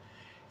muwafika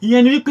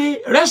ìyẹn ni wípé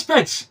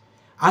respect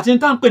àti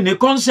tá à ń pè ní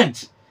consent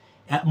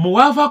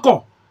muwafakọ̀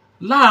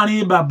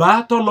láàrin bàbá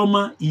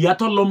tọ́lọ́mọ ìyá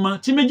tọ́lọ́mọ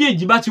tí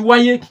méjèèjì bá ti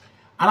wáyé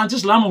ara tí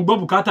Islam gbọ́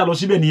bùkátà lọ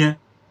síbẹ̀ nìyẹn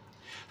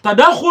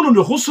tadakhulu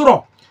l-khusra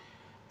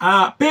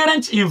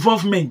parent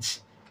involvement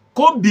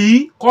kó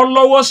bí kó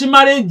lọ́wọ́ sí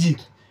marriage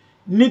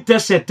ní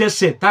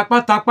tẹsẹ̀tẹsẹ̀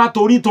tapátapá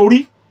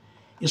torítorí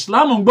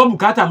Islam ń gbọ́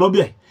bùkátà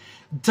lọ́bẹ̀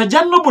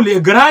tajannubul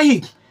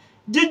igrahi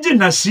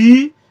jíjìnà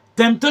sí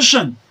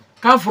temptation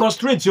ká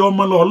frustrate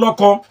ọmọ lọ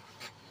lọ́kọ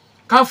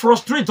ká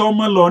frustrate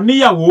ọmọ lọ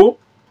níyàwó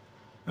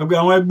ẹgbẹ́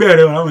àwọn ẹgbẹ́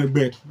rẹ̀ àwọn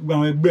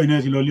ẹgbẹ́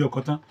náà ti lọ lé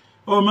ọkọ tán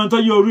ọmọ tó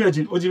yẹ orí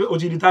ẹ̀ ó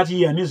ti di 30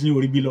 years nísìnyí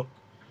orí bí lọ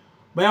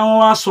báyà wọ́n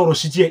wá sọ̀rọ̀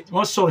sí tiẹ̀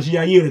wọ́n sọ̀rọ̀ sí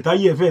ayé rẹ̀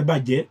táyé ẹ̀ fẹ́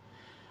bàjẹ́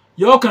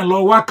yóò kàn lọ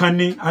wá kan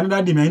ní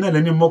anídàdì mẹ́rin náà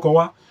lẹ́ni mọ́kọ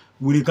wá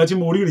wèrè kan tí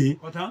mo rí rèé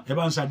ẹ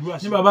bá ń ṣàdúrà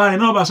sí ní bàbá rẹ̀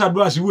náà bá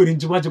ṣàdúrà sí wèrè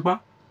tipátipá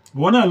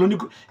wọn náà ló ní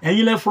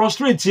ẹ̀yin lẹ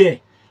frustrate ẹ̀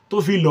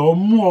tó fi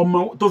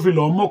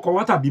lọ́ọ́ mọ́kọ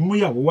wá tàbí mú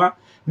ìyàwó wá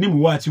ní mú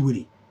wá àti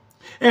wèrè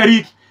ẹ rí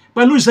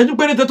pẹ̀lú ìṣẹ́jú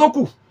péréte tó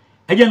kù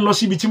ẹ jẹ́ ń lọ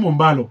síbi tí mò ń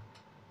bá lọ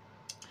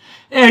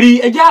ẹ rí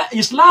ẹjá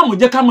Islam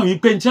jẹ́ ká mọ̀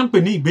wípé tí wọ́n ń pè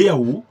ní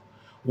ìgbéyàwó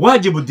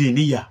wájibu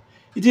diniya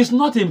it's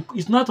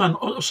not an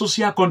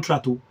social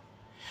contract o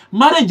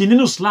marriage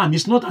nínú Islam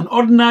is not an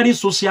ordinary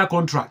social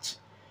contract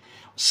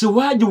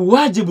síwájú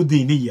wájibu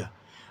diniya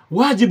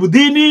wájibu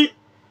dini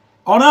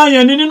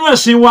ọ̀ranyàn ni nínú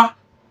ẹ̀sìn wa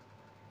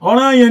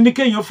ọ̀ranyàn ni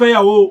kéèyàn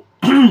fẹ́yàwó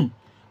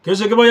kìí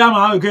ṣe kí bóyá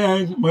máa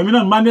mọ̀mí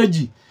náà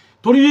manage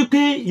torí wípé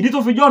ìdí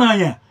tó fi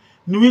jọ́ranyàn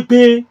ni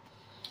wípé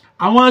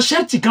àwọn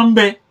ṣẹ́ẹ̀tì kan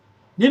bẹ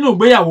nínú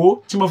ìgbéyàwó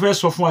tí mo fẹ́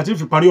sọ fún àti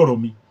fi parí ọ̀rọ̀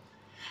mi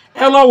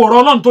ẹ lọ wọ̀rọ̀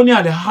Ọlọ́run tó ní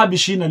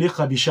al-habishina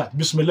lil-khabishat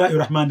bismillahir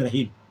rahmanir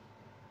rahim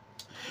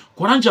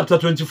Quran chapter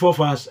 24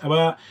 verse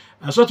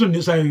sọ́tún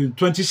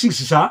 26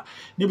 sá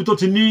níbi tó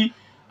ti ní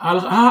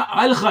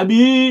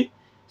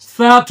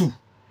al-khabithatu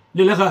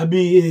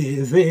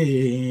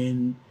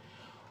lil-khabithin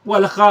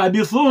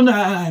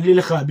wal-khabithuna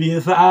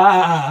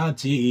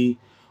lil-khabithati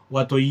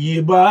wa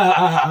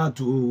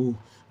tayyibatu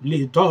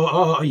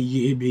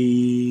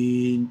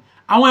lit-tayyibin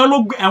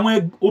àwọn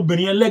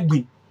obìnrin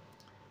ẹlẹ́gbin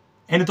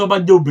ẹni tó bá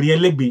jẹ́ obìnrin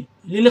ẹlẹ́gbin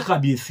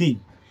lil-khabithin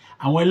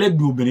àwọn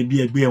ẹlẹ́gbin obìnrin bí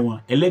ẹgbẹ́ wọn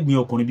ẹlẹ́gbin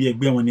ọkùnrin bí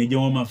ẹgbẹ́ wọn ni ẹjẹ́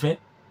wọn máa fẹ́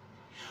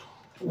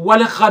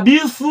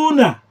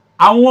wal-khabithuna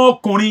àwọn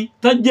ọkùnrin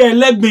tó jẹ́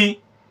ẹlẹ́gbin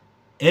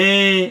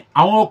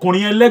àwọn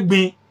ọkùnrin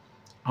ẹlẹ́gbin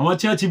àwọn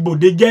tí wọ́n ti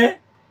bòde jẹ́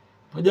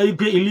tó jẹ́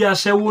wípé ilé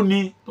aṣẹ́wó ni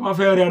tó bá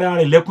fẹ́ rẹ ara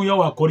rẹ̀ lẹ́kún yóò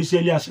wà kọrí sí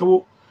ilé aṣẹ́wó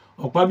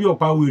ọ̀pá bí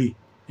ọ̀pá wèrè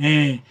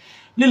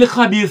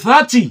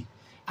lil-khabithati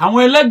àwọn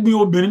ẹlẹ́gbin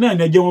obìnrin náà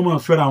ní ẹjẹ́ wọn máa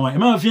fẹ́ra wọn ẹ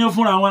máa fi hàn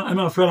fúnra wọn ẹ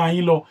máa fẹ́ra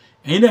yín lọ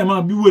ẹ̀yin náà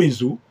máa bí wèrè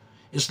zó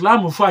Islam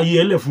fún ayé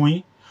ẹlẹ̀ fún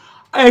yín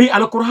ẹ̀rí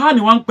Al-Qur'an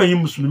ni wọ́n ń pè yín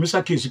mùsùlùmí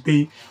ṣàkíyèsí pé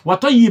wa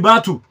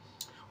tayyibatu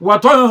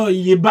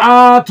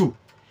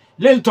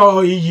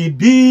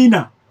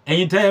lil-tayyibina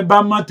ẹ̀yin tẹ́ ẹ bá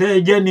mọ́ tẹ́ ẹ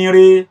jẹ́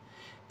nire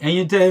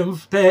ẹ̀yin tẹ́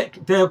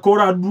ẹ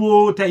kóra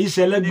dúró tẹ́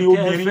iṣẹ́ ẹlẹ́gbin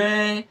obìnrin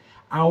fẹ́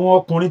àwọn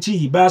ọkùnrin tí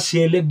ì bá ṣe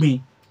ẹlẹ́gbin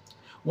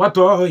wa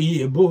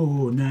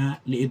tayyibuna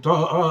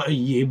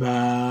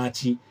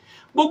lit-tayyibati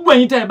gbogbo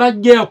ẹ̀yin tẹ́ ẹ bá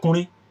jẹ́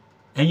ọkùnrin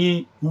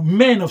ẹ̀yin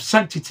men of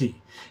sanctity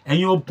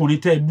ẹ̀yin ọkùnrin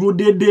tẹ́ ẹ dúró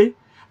déédéé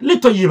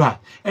lit-tayyiba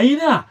ẹ̀yin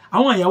náà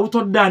àwọn ìyàwó tó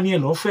dáa ní ẹ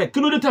lọ́ọ́ fẹ́ kí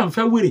ló dé tẹ́ ń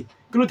fẹ́ wèrè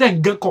kí ló tẹ́ ń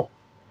gẹ́kọ̀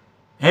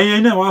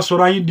ẹ̀yin náà wàá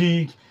sọ̀rọ̀ ayín di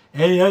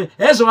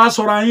wàá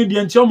sọ̀rọ̀ ayín di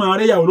ẹni tí ó máa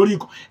rẹ́ yàwó lórí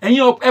ikọ̀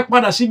ẹ̀yin ẹ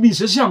padà síbi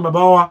ìṣesí àwọn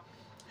bàbá wa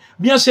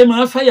bí wọ́n ṣe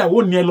máa fẹ́ yàwó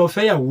ni ẹ lọ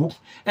fẹ́ yàwó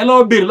ẹ lọ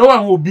béèrè lọ́wọ́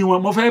àwọn òbí wọn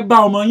mo fẹ́ bá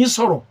ọmọ yín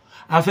sọ̀rọ̀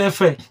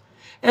afẹ́fẹ́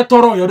ẹ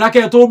tọrọ ọ̀yọ̀dá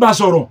kẹ́ ẹ tó bá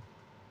sọ̀rọ̀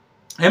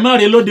ẹ má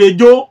rè lóde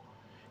ijó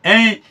ẹ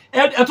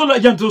tó lọ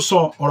jẹ́ tó sọ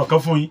ọ̀rọ̀ kan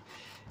fún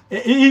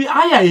yín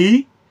àyà yìí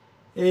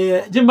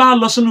tí n bá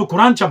lọ sínú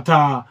Quran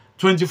chapter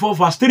 24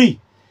 verse 3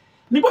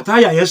 nígbà tá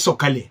àyà yẹn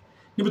sọ̀kalẹ̀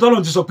níbi tí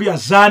Ọlọ́run ti sọ pé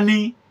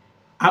azani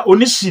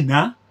oníṣìnà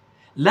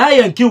la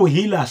yankihu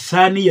illa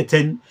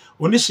zaniyatan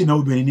oníṣìnà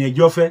obìnrin ni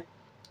ẹjọ́ fẹ́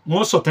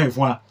wọ́n sọ̀tàn ẹ̀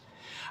fún wa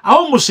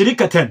àwọn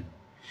mushrikatan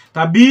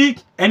tàbí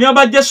ẹni ó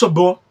bá jẹ́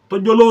ṣọ̀bọ tó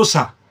jẹ́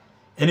olóòṣà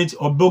ẹni tí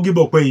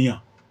ọ̀bọ́gíbọ̀pẹ̀ èèyàn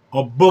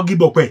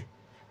ọ̀bọ́gíbọ̀pẹ̀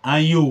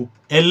ayò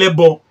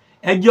ẹlẹ́bọ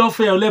ẹjọ́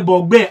fẹ́ ẹlẹ́bọ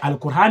ọgbẹ́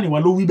Al-Qur'ani wa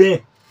ló wí bẹ́ẹ̀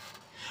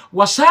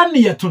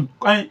wasaniyatun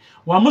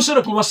wa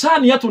mushrikun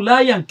wasaniyatun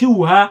la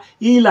yankihuha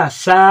illa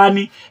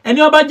zani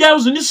ẹni ó bá jẹ́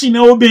oníṣìnà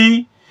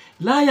obìnrin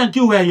la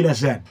yankihuha illa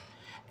zani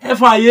ẹ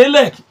fà àyè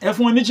lẹ̀ ẹ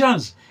fún wọn ní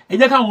chance ẹ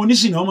jẹ́ káwọn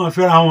oníṣìnà wọn máa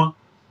fẹ́ra wọn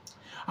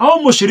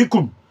àwọn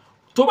mushrikun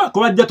tó bá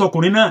kó bá jẹ́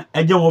tọkùnrin náà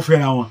ẹ jẹ́ wọn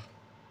fẹ́ra wọn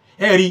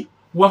ẹ rí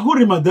wa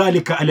hurima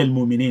dhalika ala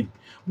al-mu'minin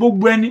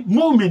gbogbo ẹni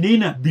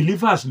mu'minina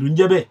believers ló ń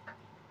jẹ́ bẹ́ẹ̀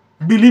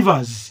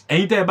believers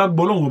ẹ̀yin tẹ́ ẹ bá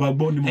gbọ́ Ọlọ́run ọba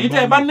gbọ́ ni mo bá ẹ̀yin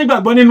tẹ́ ẹ bá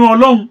nígbàgbọ́ nínú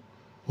Ọlọ́run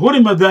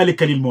hurima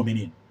dhalika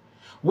lil-mu'minin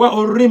wa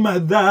hurima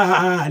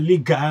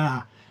dhalika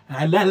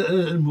ala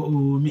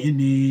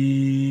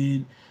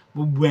al-mu'minin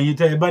gbogbo ẹ̀yin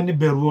tẹ́ ẹ bá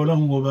níbẹ̀rù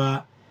Ọlọ́run ọba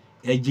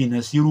ẹ jìnnà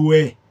sírú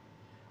ẹ̀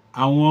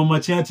àwọn ọmọ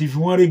tí wọ́n ti fi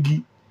wọ́n régi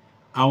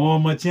àwọn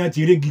ọmọ tí wọ́n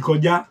ti régi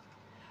kọjá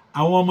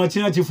àwọn ọmọ tí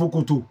wọ́n ti fo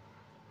kòtò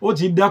ó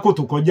ti dá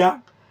kòtò kọjá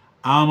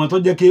àwọn ọmọ tó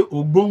jẹ́ pé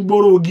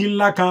ògbóngbòrò ogi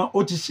ńlá kan ó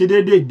ti ṣe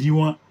déédéé di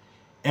wọn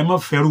ẹ má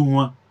fẹ́rù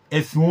wọn ẹ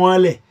fi wọ́n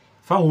lẹ̀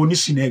fáwọn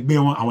oníṣìnà ẹgbẹ́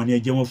wọn àwọn ni ẹ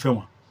jẹ́ wọn fẹ́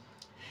wọn.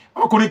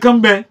 ọkùnrin kan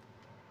bẹ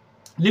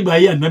nígbà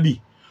ayé ànábì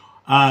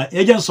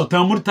ẹ jẹ́ n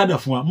sọ̀tàn Murtada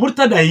fún wa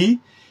Murtada yìí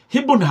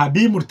ibn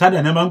Habi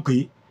Murtada náà máa ń pè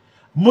é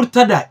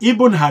Murtada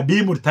ibn Habi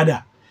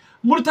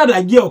Murtada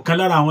jẹ́ ọ̀kan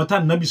lára àwọn tá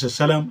nàbì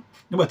sàlám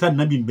nígbà tá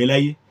nàbì ń bẹ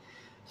láyé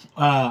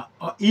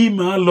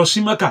ìmọ̀ lọ sí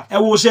Mẹ́kà ẹ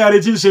wo ṣé ààrẹ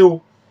tí ń ṣe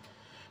o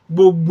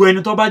gbogbo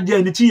ẹni tó bá jẹ́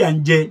ẹni tí yà ń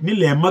jẹ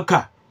nílẹ̀ Mẹ́kà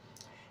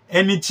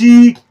ẹni tí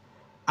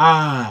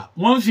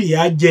wọ́n fi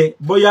ìyà jẹ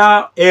bóyá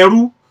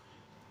ẹrú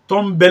tó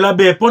ń bẹ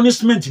lábẹ́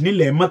punishment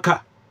nílẹ̀ Mẹ́kà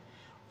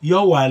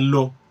yóò wà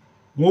lọ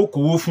wọn ó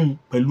kówó fún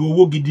pẹ̀lú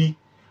owó gidi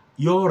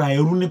yóò ra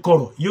ẹrú ní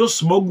kọ̀rọ̀ yóò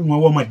smọ́gù wọn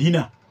wọ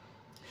Madina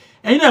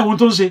ẹ̀yin náà ẹ̀wọ̀n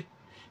tó ń ṣe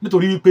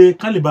nítorí wípé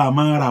kálíbà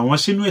máa ra wọn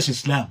sínú ẹ̀sìn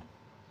Islam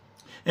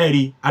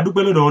ẹ̀rí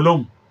adúpẹ́ lọ́dọ̀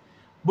Ọlọ́run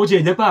bó ti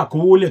ẹ̀ jẹ́ pé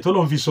àkówó lẹ̀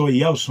tọ́lọ́run fi sọ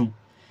ìyá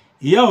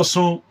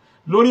Ọ̀ṣun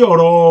lórí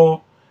ọ̀rọ̀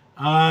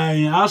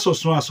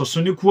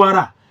àsọ̀sùn ní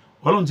Kwara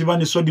Ọlọ́run ti bá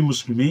ní sọ́ di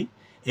mùsùlùmí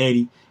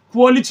ẹ̀rí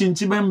quality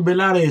tí bá ń bẹ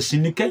lára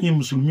ẹ̀sìn ní kẹ́yìn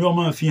mùsùlùmí ó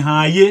máa fi hàn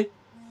ayé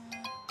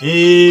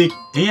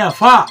ẹ̀yin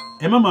àfà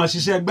ẹ má máa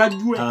ṣiṣẹ́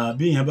gbájú ẹ̀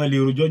bí èèyàn bá lè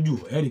rojọ́ jù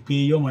ẹ rí i pé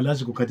yọmọ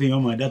lásìkò kan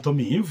téèyàn máa dátọ́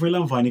mi ń fún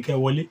láǹfààní kẹ́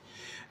wọlé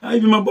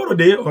ibi máa bọ̀rọ̀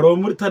dé ọ̀rọ̀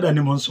Murtada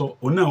ni mo ń sọ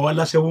òun náà wá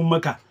láṣẹ́wó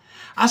Mẹ́kà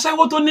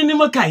aṣẹ́wó tó ní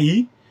Mẹ́kà yìí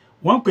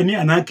wọ́n ń pè ní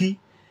ànákí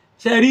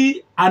ṣe rí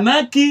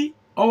ànákí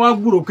ọwọ́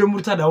gbúrò pé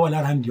Murtada wà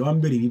lára ǹdí wọ́n ń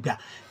bèrè wípé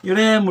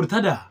ìrẹ́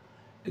Murtada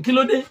kí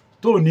ló dé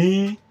tó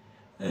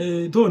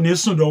ní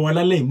sùn dọ̀ wọn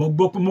lálẹ́ mo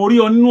gbọ́ pé mo rí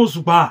ọ nínú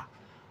òṣùpá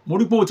mo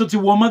rí pé o tó ti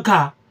wọ Mẹ́kà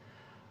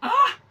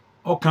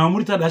ọkàn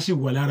Murtada sì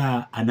wà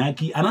lára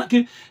ànákí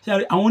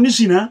àwọn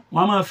oníṣìnà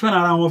wọn a máa fẹ́ràn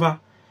ara wọn fa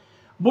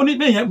bó ní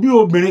bẹ́yẹn bí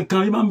obìnrin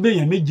kan máa ń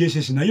bẹ́yẹn méje ṣe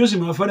ṣìnà yóò sì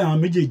máa fẹ́ràn àwọn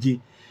méjèèje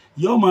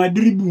yóò máa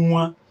díríbù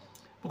wọn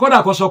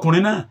kódà kó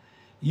sọkùnrin náà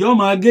yóò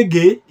máa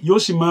gègé yóò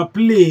sì máa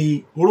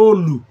play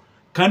róòlù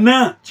kan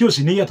náà tí ò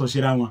sì ní yàtọ̀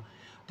síra wọn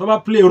tó bá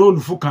play róòlù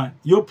fún kan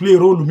yóò play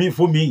róòlù míì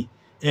fún míì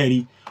ẹ̀rí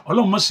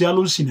Ọlọ́run má ṣe á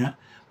ló ń ṣìnà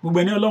gbogbo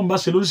ẹni Ọlọ́run bá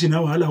ṣe ló ń ṣìnà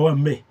wàhálà wà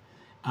ń bẹ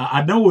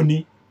àdánwò ni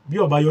bí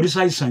ó bá yọrí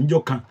sáìsàn jọ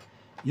kan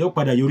yóò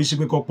padà yọrí sí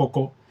pé kọ́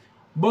pọkọ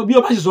bí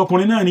ó bá sì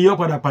sọkùnrin náà ni yóò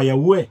padà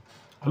pàyàwó ẹ̀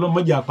Ọlọ́run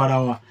má jẹ́ àpárá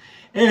wa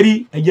ẹ̀rí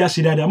ẹ̀jẹ̀ àṣì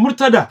dáadáa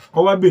Murtada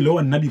ọwọ́ bèè lọ́wọ́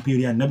ànábì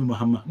pèrè ànábì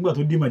Muhammad nígbà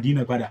tó dé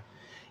Madina padà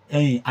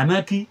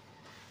ànákí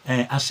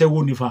aṣẹ́wó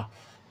nífa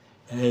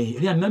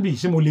rí ànábì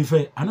ṣé mo lè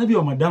fẹ́ ànábì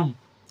ọmọ dáhùn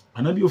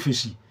ànábì ò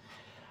fèsì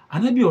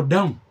ànábì ò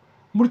dáhùn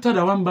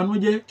Murtada wa ń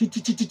banújẹ́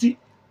títí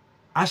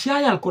àṣẹ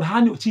àyà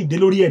Al-Qur'ani ò tí ì dé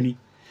lórí ẹ̀ ni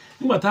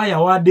nígbà tá àyà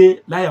wa dé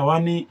láyà wa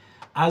ní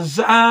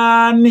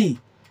azani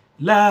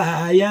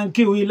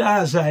láyànkíwì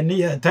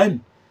láàzàníyàtàn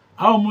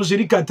aw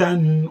musrikatan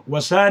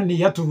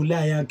wasaniyatu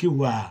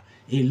láyànkíwà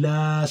ìlà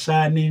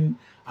sanin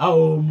aw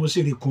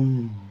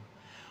musrikun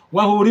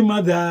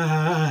wahurima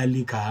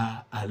dhalika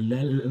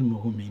alal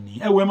mu'minin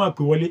ẹ wẹ́ máa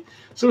pè wọlé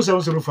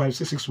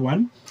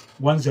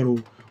 07056611019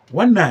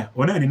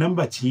 ọ̀nà ní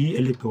nọ́mbà tí ẹ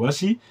lè pè wá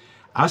sí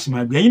a sì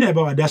máa gbé ẹ̀yin náà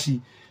bá wa dá sí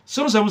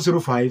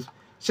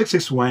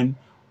 07056611019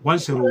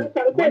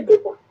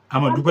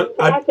 àmọ́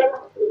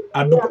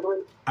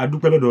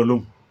adúpẹ́ lọ́dọ̀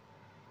Ọlọ́run.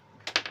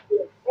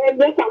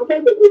 Ẹgbẹ́ sàmúfẹ́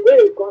gbèdé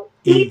ìbéèrè kan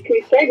tí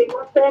kìrìsìtẹ́nì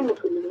máa fẹ́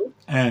mùsùlùmí.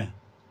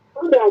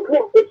 Wọ́n bẹ̀rẹ̀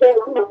àdúrà pé fẹ́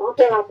wọn máa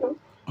fẹ́ ra tán.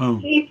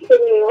 Kí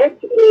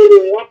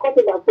ọkọ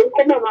ti gbà pé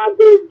kó máa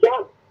gbé ìjà.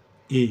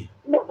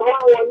 Nígbà tó wá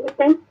wọlé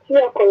tán tí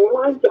ọkọ yẹn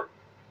máa ń jà.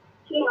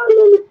 Kí wọ́n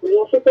lọ lè pè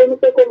yẹn ṣé ní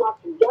pé kó máa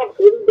fi ìjà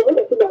sórí. Ìjọba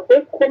ti gbà pé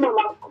kó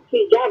máa fi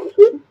ìjà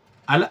sórí.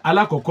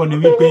 Alákọ̀ọ́kọ́ ni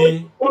wípé.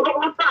 Wọ́n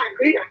bá fà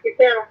àgírí àti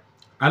fẹ́ra.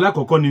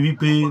 Alákọ̀ọ́kọ́ ni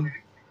wípé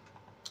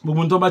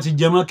gbogbo tó bá ti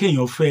jẹ mọ́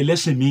kéèyàn fẹ́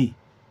ẹlẹ́sìn míì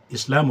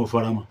Islam ò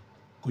faramọ́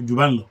kò jù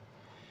bá ń lọ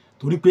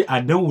torí pé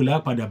àdánwò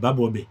lápadà bá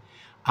bọ̀ bẹ̀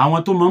àwọn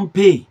tó máa ń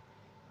pè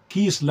kí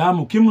Islam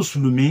kí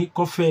mùsùlùmí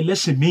kó fẹ́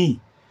ẹlẹ́sìn míì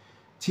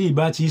tí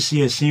ìbá ti ṣe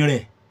ẹ̀sìn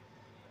rẹ̀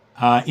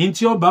ẹni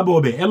tí ó bá bọ̀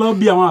bẹ̀ ẹ lọ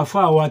bí àwọn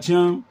àfáà wa tí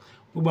wọ́n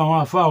gbogbo àwọn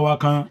àfáà wa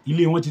kan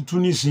ilé wọn ti tú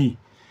nísìn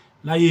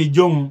láyé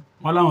ìjọ́hun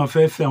wọn láwọn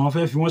fẹ́ fi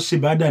wọ́n ṣe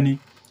bá dání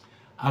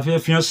afẹ́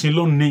fi wọ́n sin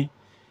lónìí ni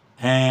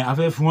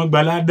afẹ́ fi wọ́n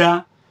gbaládá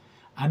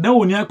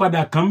àdánwò ní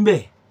àpadà kan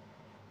bẹ̀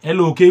ẹ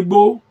lọ òkè gbó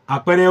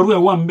àpẹẹrẹ ẹrú ẹ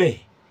wà ń bẹ̀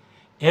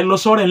ẹ lọ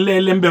sọ́rẹ̀ ńlẹ̀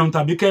ẹlẹ́mbẹ̀rún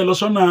tàbí kẹ́ ẹ lọ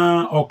sọ́nà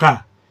ọ̀kà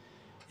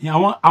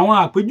àwọn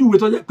àpèjúwe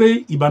tó jẹ́ pé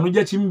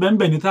ìbànújẹ́ ti ń bẹ ń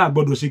bẹ̀ ní tá a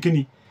gbọ́dọ̀ sí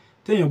kíni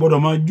téèyàn gbọ́dọ̀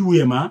máa júwe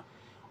ẹ̀ má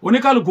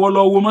oníkálùkù ó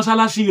lọ wo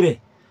mọ́sálásí rẹ̀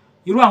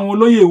irú àwọn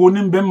olóyè wo ní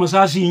ń bẹ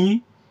mọ́sálásí yín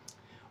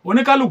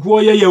oníkálùkù ó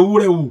yẹ yẹ̀wù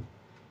rẹ̀ wò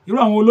irú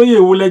àwọn olóyè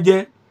wo lẹ jẹ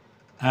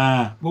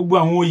gbogbo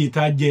àwọn oyè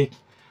tá a jẹ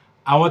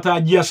àwọn tá a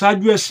jẹ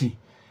aṣáájú ẹ̀sìn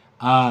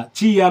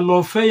tí a lọ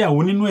fẹ́yàwó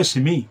nínú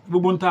ẹ̀sìn míì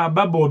gbogbo ń tá a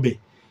bá bọ̀ ọbẹ̀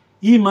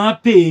yìí máa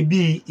pè é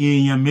bí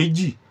èèyàn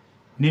méjì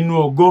nínú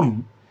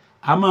ọgọ́rùn-ún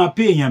a máa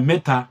pè èèyàn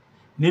mẹ́ta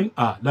nínú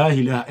la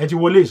ilaha ẹ ti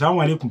wọlé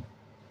assalamu alaikum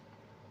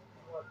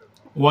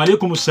wa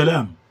alaikum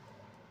salam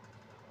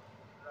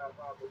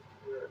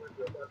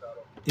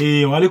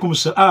wa alaikum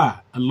salam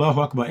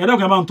Allahu akbar ẹ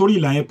dákun ẹ máa ń torí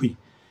ìlànà pé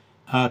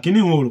kíní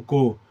ìhun kò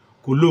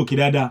lóòkè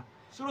dáadáa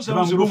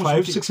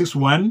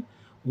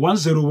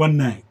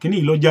 07056611019 kíní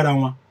ìlọ́jára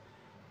wọn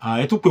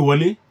ẹ tún pè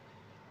wọlé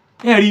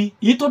ẹ rí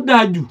yìí tó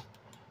dáa jù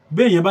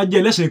bẹ́ẹ̀ yẹn bá jẹ́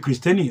ẹlẹ́sìn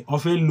kìrìsìtẹ́nì ó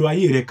fẹ́ lo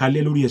ayé rẹ̀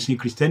kalẹ̀ lórí ẹ̀sìn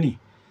kìrìsìtẹ́nì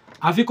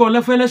àfikọ́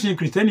lẹ́fẹ́ ẹlẹ́sìn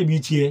kìrìsìtẹ́nì bíi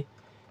tiẹ̀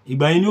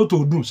ìgbà yẹn ni ó tó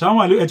dùn sáwọn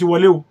àlẹ́ ẹ ti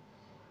wọlé o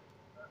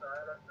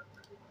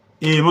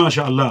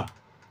masha Allah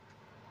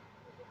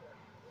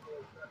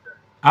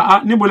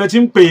níbo lẹ ti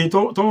ń pè tó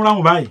ń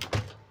ráhùn báyìí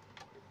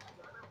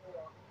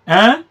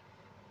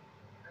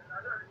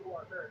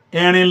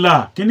ẹ̀rìnlá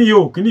kíní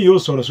yóò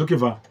sọ̀rọ̀ sókè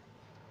fa.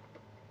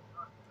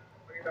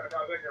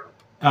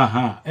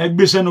 Ẹ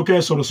gbé sẹ́nu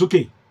kẹ́ sọ̀rọ̀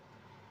sókè.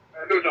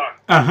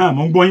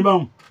 Mo ń gbọ́ yín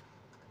báwọn.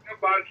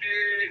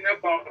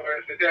 Nípa ọ̀rọ̀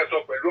ẹ̀sìn tí ẹ sọ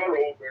pẹ̀lú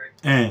ọ̀rọ̀ obìnrin.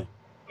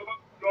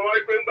 Lọ́wọ́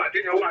pé ńgbà tí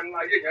yẹn wà nínú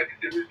ayé yẹn ti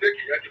ṣe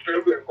mistake yẹn ti fẹ́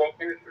rú ẹ̀kọ́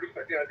kí ni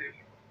irúfẹ́ tí yẹn ti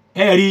ṣe.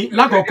 Ẹ rí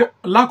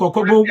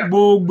lákọ̀ọ́kọ́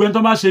gbogbo ẹni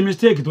tó bá ṣe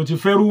mistake tó ti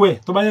fẹ́ rú ẹ̀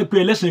tó bá yẹ pé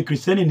ẹlẹ́sìn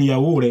kìrìsìtẹ́nì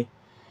níyàwó rẹ̀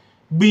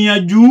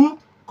gbìyànjú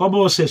kó bá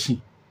ọ ṣẹ̀sìn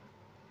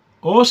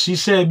ó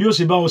ṣiṣẹ́ bí ó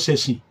ṣe bá ọ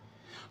ṣẹ̀sìn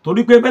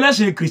torí pé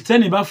ẹlẹ́sìn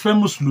kìrìsìtẹ́nì bá fẹ́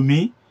mùsùlùmí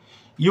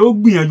yóò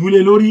gbìyànjú lé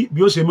lórí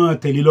bí ó ṣe máa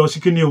tẹ̀lé lọ sí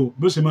kíni o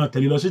bí ó ṣe máa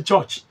tẹ̀lé lọ sí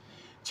church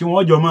tí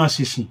wọ́n jọ máa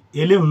ṣèsìn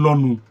eléyìí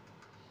lọ́nu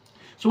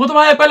ṣùgbọ́n tó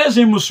bá yẹ pé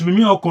ẹlẹ́sìn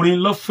mùsùlùmí ọkùnrin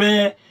ló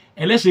fẹ́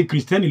ẹlẹ́sìn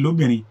kìrìsìtẹ́nì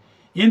lóbìnrin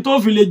yín tó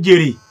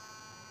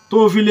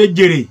fi lè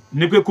jèrè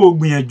ní pé kó o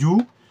gbìyànjú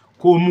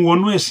kó o mú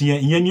wọnú ẹ̀sìn yẹn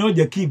ìyẹn ni ó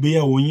jẹ́ kí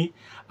ìgbéyàwó yín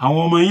àwọn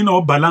ọmọ yín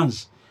náà balance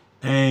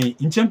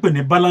n tí ń pè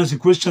ní balance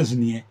questions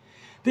nìyẹn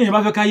téèyàn bá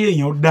fẹ́ káyé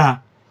èèyàn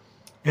dáa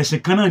ẹ̀sìn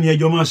kan náà ni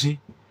ẹjọ́ máa ṣe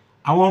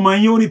àwọn ọmọ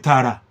yín ó rìn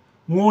tààrà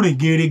wọn ó rìn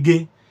gerege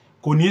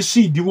kò ní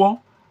sí ìdíwọ́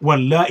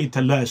wallahi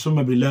tallahi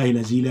summa billahi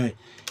lazi ilaha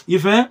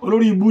ìfẹ́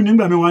olórí ibú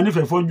nígbà mi wọn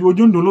nífẹ̀ẹ́ fọ́jú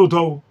ojú ń dùn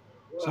lóòótọ́ o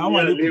salamu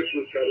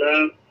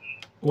alaikum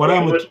wa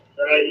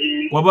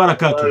rahmatullahi wa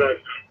barakatuh.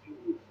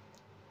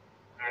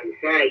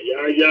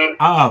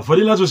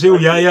 Fadilatu Shehu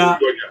Yahya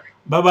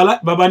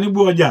baba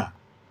nígbó ọjà.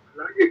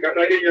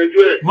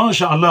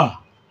 Masha Allah.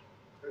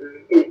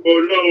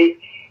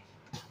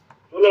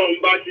 Ọlọ́run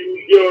bá ti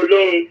jẹ́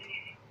Ọlọ́run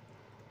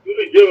tó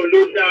lè jẹ́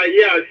olódá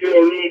ayé àti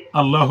ọ̀run.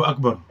 Allahu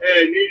akbar.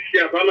 Ní ṣe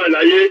àbámà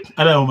láyé.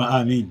 Allahumma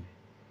amin.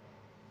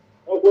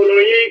 Ọpọlọ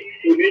yín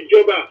kò ní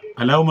jọba.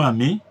 Allahumma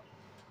amin.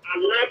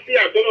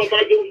 Àlàáfíà tọ́nà bá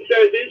tó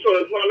ṣẹ́ ṣe ń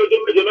sọ̀rọ̀ fún alọ́jọ́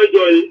mẹ́jọ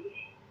lọ́jọ́ yìí.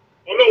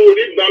 Ọlọ́run ò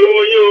ní gbà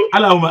lọ́wọ́ yín o.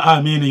 Allahumma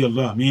amin ya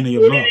Allah, amin ya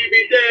Allah. Orí ibi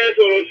tẹ́ ẹ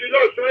sọ̀rọ̀ sí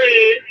lọ́sàn-án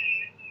yìí,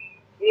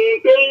 ohun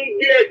tó ń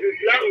gbé ẹ̀sìn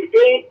Islam tó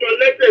ń tan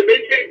lẹ́sẹ̀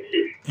méjèèjì.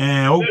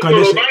 Ó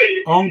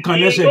ń kan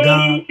lẹ́sẹ̀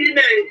gan-an. Tó ń kí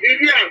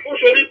Nàìjíríà kó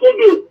sorí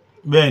kodò.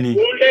 Bẹ́ẹ̀ni.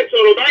 Òun lẹ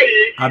sọ̀rọ̀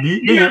báyìí. Àbí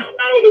ní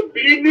àwọn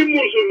òbí ní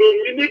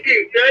mùsùlùmí ní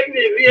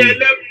kìrìsìtẹ́nì ní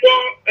ẹlẹ́bọ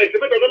ẹ̀sìn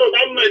mẹ́ta tọ́lọ̀ bá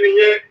mọ̀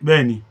nìyẹn.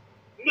 Bẹ́ẹ̀ni.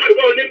 Nígbà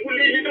tó ní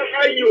kúlí yíká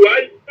ayò wá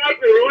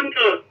káfíìrì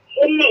náà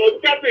ó mọ̀ ọ́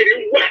káfíìrì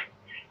wà.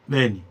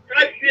 Bẹ́ẹ̀ni. Ká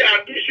ṣe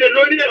àtúnṣe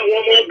lórí àwọn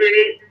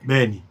ọmọbìnrin.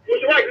 Bẹ́ẹ̀ni. Mo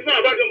ṣe wá ìdílé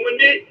àbájọ mo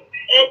ní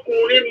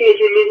ọkùnrin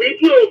mùsùlùmí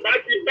tí ò bá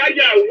ti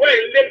báyàwó ẹ̀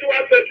lé tí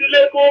wàá fẹ́ sílé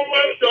kó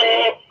wọ́n sọ.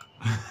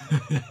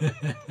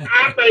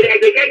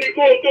 Apẹ̀yàdẹ̀kẹ́ni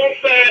kó o tó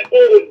fẹ́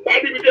ohun bá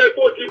níbi tẹ́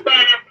kó o ti bá.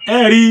 Ẹ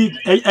rí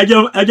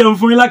ẹjẹ ń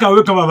fún yín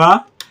lákàwé kan bàbá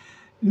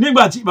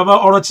nígbà tí bàbá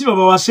ọ̀rọ̀ tí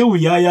bàbá wa Shehu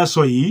Yahya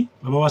sọ yìí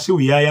bàbá wa Shehu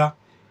Yahya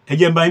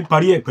ẹjẹ ń bá yín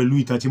parí ẹ̀ pẹ̀lú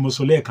ìtàn tí mo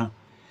sọ lẹ́ẹ̀kan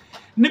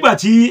nígbà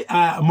tí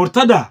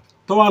Murtada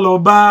tó wá lọ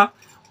bá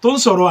tó ń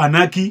sọ̀rọ̀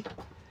ànákì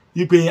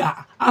wípé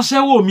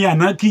aṣẹ́wó mi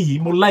ànákì yìí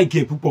mo láìkí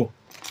ẹ̀ púpọ̀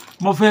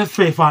mo fẹ́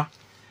fẹ́ fa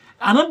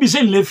ànábì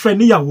sẹ́yìn lè fẹ́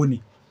níyàwó ni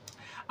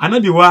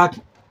ànábì wa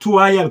tú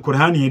àyà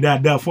Al-Qur'ani yẹn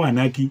dáadáa fún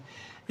ànákì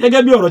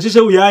gẹ́gẹ́ bí ọ̀rọ̀ tí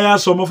Shehu Yahya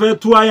sọ mo fẹ́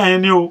tú àyà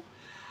yẹn ni o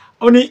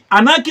ó ní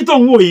ànákì tó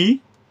ń wò yìí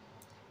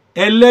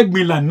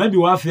ẹlẹ́gbin lànàbì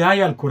wa fi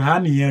àyà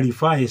Al-Qur'ani yẹn rí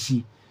fáyẹ̀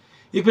sí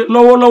ipe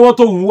lọ́wọ́lọ́wọ́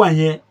tó ń wà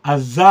yẹn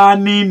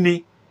àzáni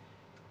ni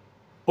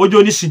ojú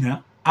oníṣìnà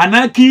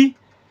ànákì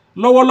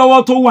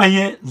lọ́wọ́lọ́wọ́ tó wà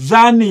yẹn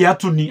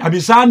zaniyatun ni àbí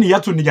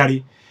zaniyatun ni jàre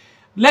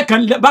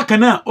bákan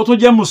náà ó tún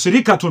jẹ́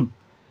musirikatun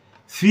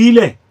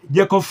fílẹ̀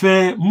jẹ́ kó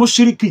fẹ́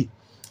musiriki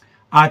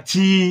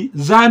àti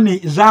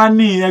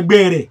zani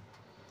ẹgbẹ́ rẹ̀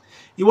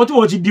ìwọ tí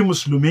wọ́n ti di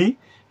mùsùlùmí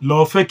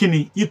lọ́ọ́ fẹ́ kí ni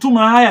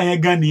ìtumọ̀ àyà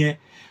yẹn gan nìyẹn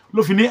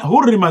ló fi ní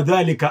hurrima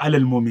dhalika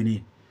alal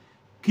mu'minin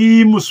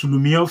kí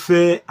mùsùlùmí ó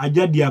fẹ́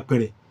ajáde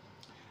apẹ̀rẹ̀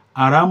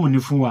àràmù ni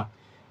fún wa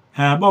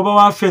bọ́ọ̀ bá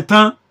wá fẹ́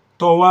tán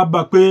tó wá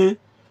bá pé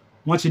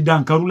wọ́n ti da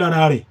nǹkan rú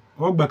lára rẹ̀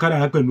ó gbà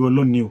kádàrá pẹ̀lú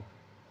Ọlọ́run ni o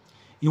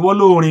ìwọ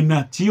lóorin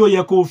náà tí ó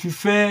yẹ kó o fi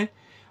fẹ́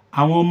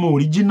àwọn ọmọ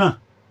òríjínà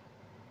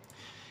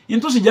in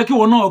tó sì jẹ́ kí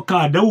wọn náà kan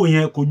àdánwò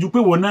yẹn kò ju pé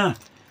wọn náà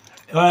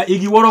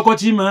igi wọ́rọ́kọ́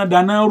tí máa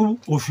dáná rú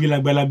òfin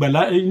làgbàlagbà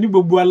ní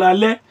gbogbo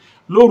alaalẹ́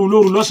lóru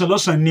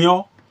lọ́sàn ni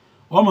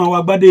ọmọ wa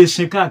gbádé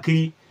sin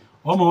káàkiri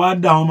ọmọ wa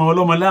da àwọn ọmọ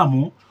ọlọ́mọ láàmú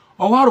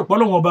ọwọ́ àròpọ̀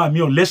Ọlọ́run ọba mi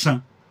ò lẹ́sàn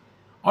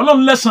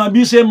Ọlọ́run lẹ́sàn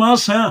bí ṣe máa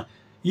sàn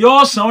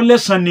yóò sàn ọ́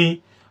lẹ́sàn ni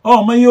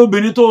ọmọ yìí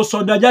obìnrin tó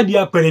sọdá jáde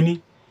apẹ̀rẹ̀ ni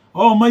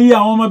ọmọ yìí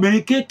àwọn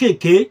ọmọbìnrin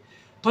kéékèèké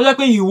tó jẹ́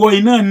pé ìwọ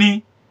iná ni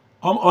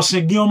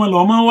ọ̀sìngín ọmọ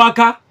lọ́mọ wá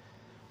ká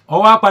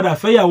ọwọ́ apàdà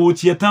fẹ́yàwó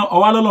tiẹ̀ tán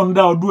ọwọ́ Ọlọ́run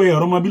dá ọdún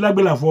ẹ̀rọ ọmọ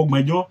bílágbèlà fún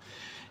ọgbọ̀njọ́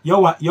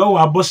yọ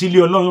wà bọ́ sílé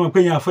Ọlọ́run pé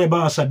yẹn àfẹ́ bá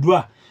wa ṣàdúà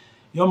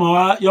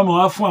yọmọ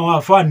wá fún àwọn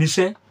àfáà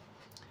níṣẹ́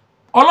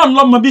Ọlọ́run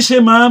lọ́mọ bí ṣe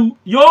máa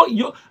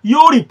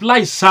yóò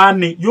reply sáà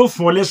ni yóò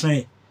fún ọ lẹ́sàn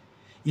ẹ̀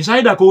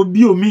ìsáyédà kò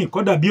bí omi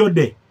kọ́dà bí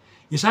ọ̀dẹ̀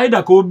ìsáyédà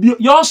kò bí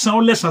yóò san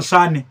ọ lẹ́sàn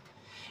sáà ni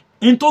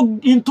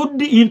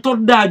in tó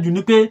dáa jù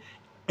ni pé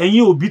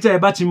ẹ̀yin òbí tẹ́ ẹ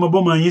bá ti mọ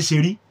bọ́mọ yín ṣe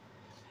rí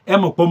ẹ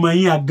mọ̀ pọ̀ ọmọ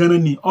yín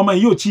àgànràn ni ọmọ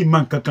yín ò tí ì mọ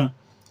nǹkan kan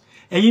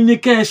ẹ̀yin ni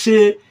kẹ́ ẹ ṣe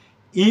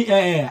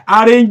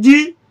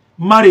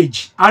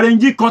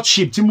arrange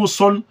courtship tí mo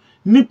sọ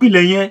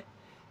nípìnlẹ̀ yẹn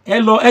ẹ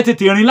lọ ẹ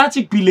tètè rìn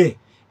láti pilẹ̀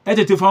ẹ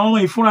tètè fún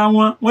àwọn ìfúnra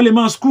wọn lè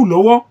máa school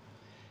lọ́wọ́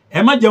ẹ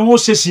má jẹ́ wọn ó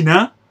ṣe sìnà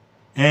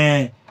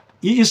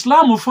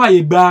Islam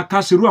fààyè gba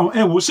kásìrú àwọn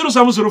ẹ wò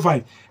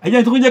 0705 ẹ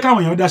jẹ́ tó ń jẹ́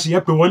káwọn èèyàn dá sí ẹ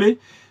pè wọlé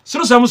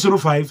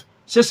 0705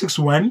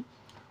 661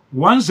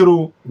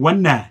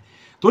 1019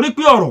 torí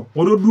pé ọ̀rọ̀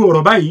òdodo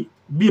ọ̀rọ̀ báyìí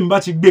bí n bá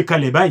ti gbé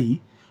kalẹ̀ báyìí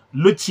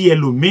ló ti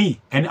ẹlòmíì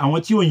ẹni àwọn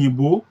tí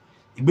òyìnbó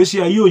ìgbésí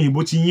ayé òyìnbó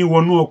ti yín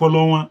wọnú ọpọlọ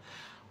wọn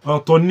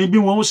ọ̀tọ̀ ni bí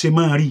wọn ó ṣe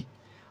máa rí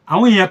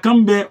àwọn èèyàn kan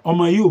bẹ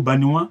ọmọ Yorùbá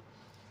ni wọn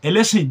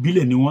ẹlẹ́sìn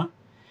ìbílẹ̀ ni wọn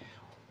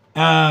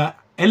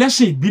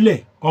ẹlẹ́sìn ìbílẹ̀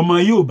ọmọ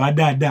Yorùbá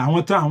dáadáa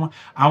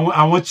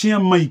àwọn tí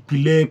wọ́n mọ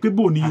ìpìlẹ̀ pé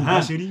bò ní Yorùbá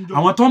ṣe rí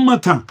àwọn tó mọ̀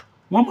tán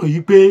wọ́n mọ̀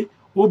yìí pé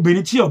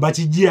obìnrin tí ó bá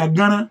ti jí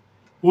agánrán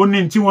ó ní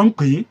tí wọ́n ń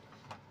pè é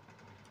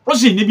ó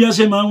sì ní bí wọ́n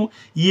ṣe máa ń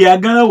yẹ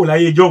agánrán wò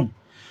láyé jọ̀hún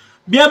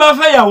bí wọ́n bá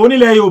fẹ́ yàwó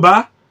nílẹ̀ Yorùbá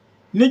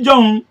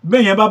níjọ̀hún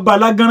bẹ́ẹ̀ yẹn bá ba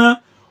lágánrán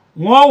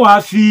wọ́n wàá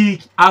fi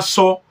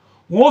aṣọ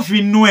wọ́n fi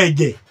nu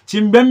ẹ̀jẹ̀ tí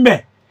ń bẹ́ńbẹ́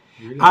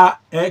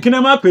kí ni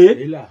wọ́n máa pè é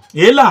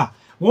èélà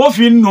wọ́n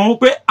fi nù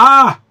pé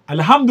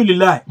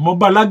alihamudulilayi mo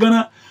ba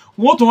lágánrán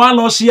wọ́n tún wá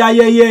lọ sí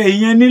ayẹyẹ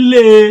ìyẹn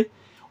nílé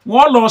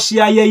wọ́n lọ sí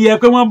ayẹyẹ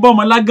pé wọ́n bọ́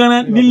ọmọ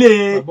lágánrán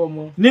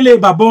nílé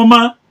bàbá ọmọ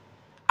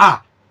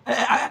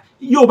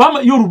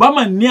Yorùbá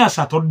mà ní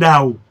àṣà tó dáa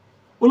o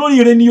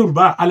olóríire ní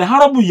Yorùbá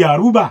aliharabu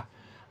yaruba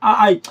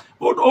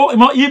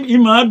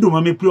ìmọ̀ dùn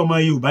mọ́ mi pé ọmọ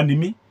Yorùbá ni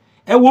mí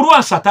ẹ worú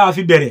àṣà tá a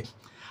fi bẹ̀rẹ̀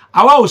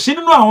àwa ò sí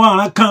nínú àwọn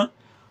àràn kan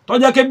tó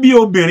jẹ́ pé bí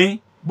obìnrin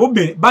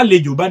bá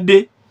lejò bá dé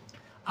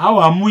a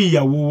wà mú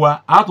ìyàwó wa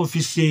a tún fi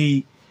ṣe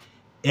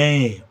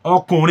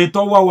ọkùnrin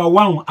tó wá wa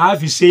wáhùn a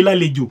fi ṣe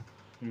lálejò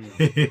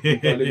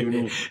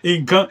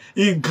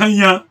nǹkan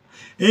yan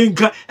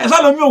nǹkan ẹ sá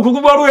lọ mí òkú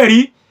gbọ́rú ẹ̀ rí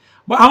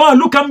àwọn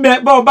ìlú kan bẹ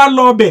bá ọba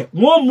lọ ọbẹ̀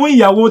wọ́n mú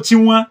ìyàwó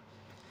tiwọn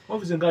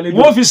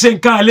wọ́n fi ṣe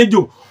nǹkan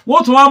àlejò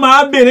wọ́n tún wá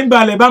máa béèrè nígbà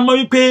alẹ́ bá mọ́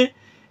wípé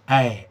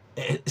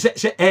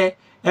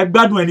ẹ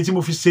gbádùn ẹni tí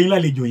mo fi ṣe yín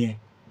lálejò yẹn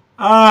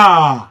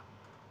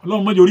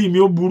Ọlọ́run má jẹ́ orí mi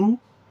ó burú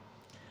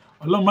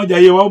Ọlọ́run má jẹ́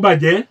ayé wa ó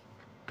bàjẹ́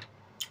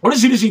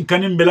oríṣiríṣi nǹkan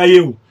ní ń bẹ láyé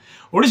o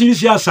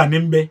oríṣiríṣi àṣà ní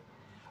ń bẹ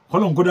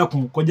Ọlọ́run kó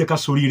dákun kó jẹ́ ká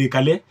sórí ire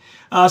kalẹ̀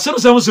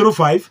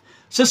 0705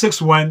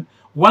 661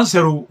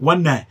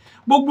 1019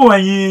 gbogbo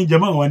ẹ̀yin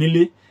jàmáà wà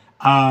nílé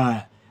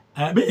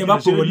bẹ́ẹ̀ yẹn bá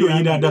pọ̀ wọlé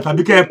òyìn dáadáa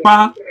tàbí kẹ́ ẹ pa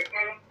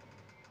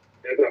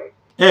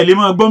ẹ lè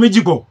máa gbọ́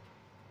méjì pọ̀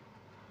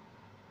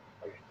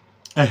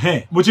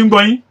mo ti ń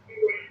gbọ́ yín.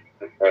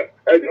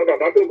 ẹjọ́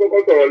bàbá tó kọ́kọ́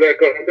sọ̀rọ̀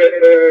lẹ́ẹ̀kan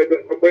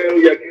pé ó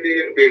yẹ kí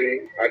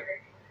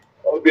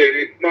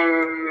obìnrin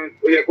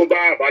ó yẹ kó bá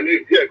àbálẹ̀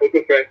ìdí ẹ̀ kó tó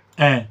fẹ́.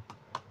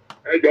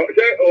 ẹjọ́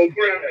ṣé òun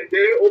fúnra ẹ̀ ṣé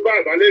ó bá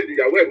àbálẹ̀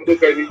ìyàwó ẹ̀ kó tó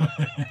fẹ́ ni.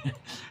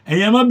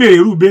 ẹ̀yin ẹ má béèrè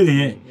irú béèrè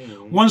yẹn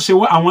wọ́n ṣe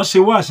wá àwọn ṣe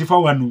wá sí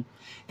fáwa nù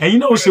ẹ̀yin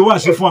náà ó ṣe wá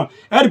sí fún wa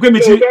ẹ rí i pé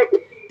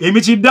èmi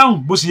ti dáhùn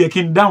bó ṣe yẹ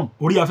kí n dáhùn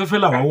orí afẹ́fẹ́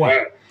làwa wà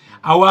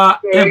àwa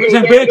ṣe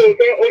pé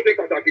ó ṣe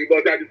pàtàkì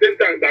but at the same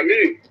time dàmí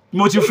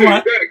mo ti fún wa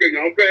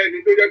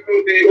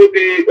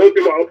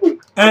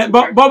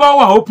bọ́ bá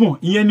wà open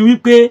ìyẹn ni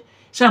wípé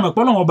ṣé àmọ̀ pé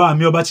Ọlọ́run ọba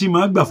mi ọba tí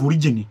máa gbà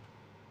foríjì ni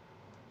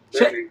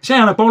ṣé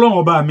àmọ̀ pé Ọlọ́run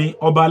ọba mi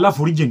ọba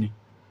aláforíjì ni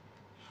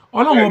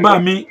Ọlọ́run ọba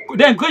mi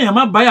dẹ́n kó èèyàn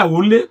má báyàwó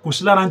ńlé kò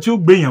sí lára tí ó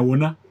gbé èèyàn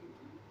wọná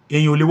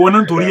èèyàn ò lè wọná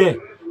nítorí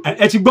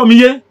ẹ ti gbọ́ mi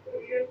yé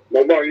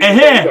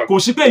kò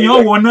sí pé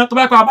èèyàn wọná tó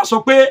bá pa bá sọ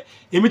pé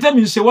èmi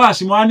tẹ́mi ń ṣe wá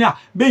àsìmọ́ á ní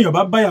bí èèyàn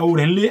bá báyàwó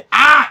rẹ̀ ńlé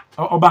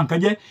ọba nǹkan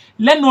jẹ́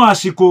lẹ́nu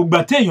àsìkò ìgbà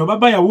tí èèyàn bá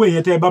báyàwó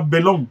èèyàn tẹ́ ẹ bá bẹ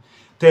lọ́hùn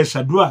tẹ́ ẹ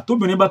ṣàdúrà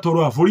tóbìnrin bá tọrọ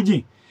àforíjì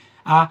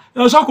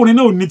ọsọkùnrin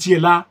náà ò ní tiẹ̀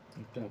la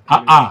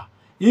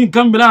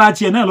nǹkan bí lára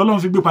tiẹ̀ náà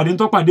lọ́lọ́run fi gbé pàdé ń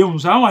tọ́ pàdé òun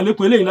sáwọn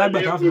àlékún eléyìí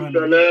lágbàtà fún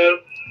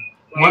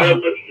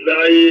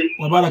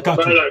wa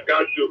barakatu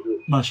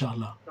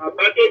mashallah.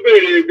 bàbá tó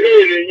béèrè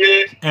ìbéèrè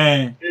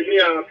yẹn èmi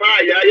àfa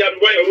àyáyá mi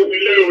wáyà owó mi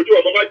lérò ojú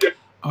ọ̀bọ bá jẹ.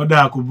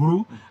 ọ̀dà kò burú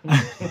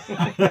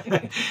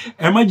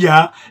ẹ má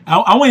jà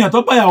àwọn èèyàn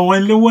tó báyà àwọn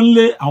eléwó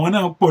ńlé àwọn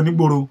náà pọ̀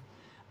nígboro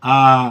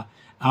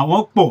àwọn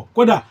pọ̀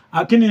kódà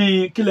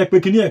kí lẹ pé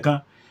kíní ẹ̀ kan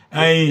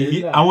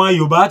àwọn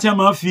Yorùbá tí a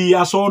máa fi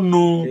aṣọ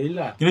nu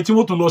kíní tí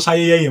wọ́n tún lọ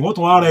ṣayẹyẹ yẹn wọ́n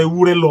tún wá ra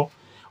ewúrẹ́ lọ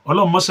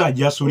Ọlọ́run mọ́sá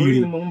àjẹ́ sórí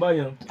rẹ̀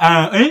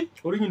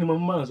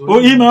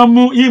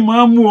yìí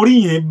máa mú orí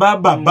yẹn bá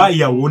bàbá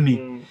ìyàwó ni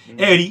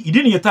ẹ̀rí ìdí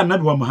nìyẹn tá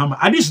ànábì wa Muhammad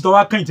àdìsí tó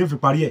wá kẹ́yìn tí ń fi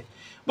parí ẹ̀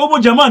gbogbo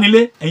jama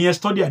nílé ẹ̀yẹn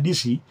study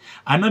àdìsí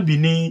ànábì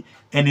ní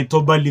ẹni tó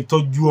bá lè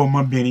tọ́jú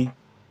ọmọbìnrin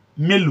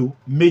mélòó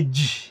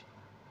méjì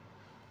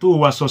tó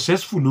wà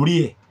successful lórí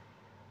ẹ̀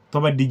tó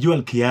bá dijú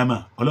alkiyama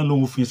Ọlọ́run ló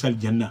ń fi sálì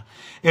janna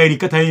ẹ̀rí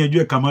kẹta yẹn ju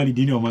ẹ̀ kamali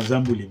dín ní ọmọ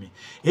zambo lèmi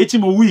èyí tí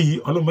mo wí yìí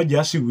Ọlọ́run má jẹ́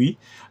á sì wí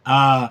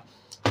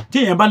tí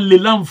èèyàn bá lè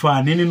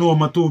láǹfààní nínú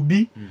ọmọ tó bí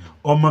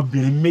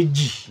ọmọbìnrin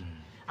méjì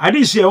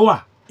àdìsí ẹ wà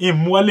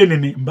ìmúwálé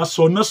nìní bá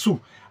sọ násù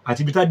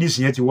àti ibi tá àdìsí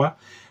yẹn ti wá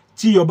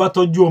tí ọba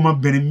tọ́jú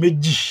ọmọbìnrin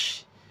méjì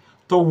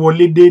tó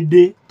wọlé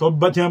déédéé tó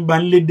bá tí wọn bá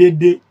ń lé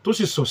déédéé tó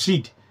sì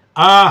succeed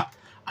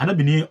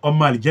Ànábì ní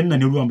ọmọ àlìjẹ́nà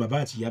ní irú àwọn bàbá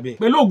àti ìyá bẹ́ẹ̀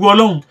pẹ̀lú ògùn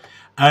Ọlọ́run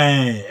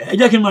ẹ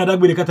jẹ́ kí n máa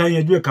dágbére kátà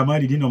yẹn ju ẹ̀ka máa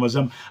rìndín ní ọmọ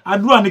zam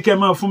àdúrà ní kẹ́ ẹ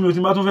máa fún mi o tí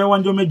n bá tún fẹ́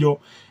wájọ́ mẹ́jọ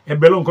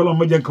ẹ̀bẹ̀ lọ́nkọ́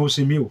lọ́mọ jẹ́ nǹkan ó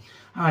ṣe mí o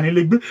àní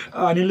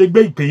lè gbé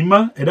ìpè yín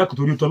mọ́ ẹ̀dá kò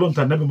torí tọ́lọ́run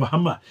tà Ànábì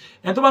Muhammad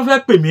ẹ̀ tó bá fẹ́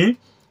pè mí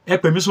ẹ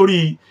pè mí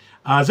sórí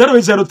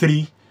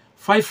 0803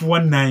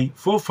 519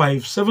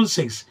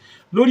 4576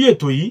 lórí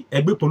ètò yìí ẹ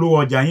gbé polówó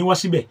ọjà yín wá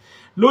síbẹ̀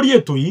lórí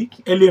ètò yìí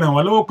ẹ lè ràn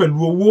wá lọ́wọ́ pẹ̀lú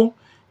owó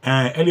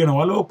ẹ lè ràn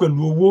wá lọ́wọ́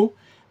pẹ̀lú owó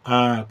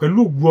pẹ̀lú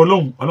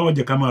ògùn ọlọ́run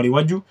jẹ́ ká máa rí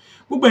wájú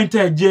gbogbo ẹ̀yin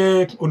tẹ́ ẹ jẹ́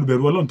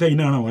olùbẹ̀rù ọlọ́run tẹ́yin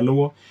náà ràn wá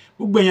lọ́wọ́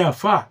gbogbo ẹ̀yin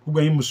àfáà gbogbo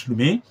ẹ̀yin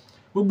mùsùlùmí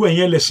gbogbo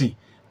ẹ̀yin ẹlẹ́sìn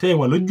tẹ́ ẹ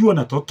wà lójú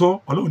ọ̀nà tọ́tọ́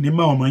ọlọ́run ní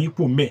máa ọmọ yín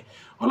kú mbẹ́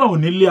ọlọ́run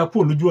ní lé akú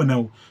lójú ọ̀nà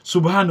o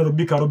subhana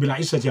rabbika rabbil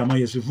izzati amma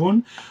yasifun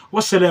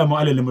wassalamu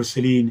ala al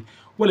mursalin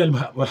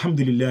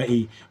walhamdulillahi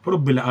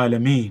rabbil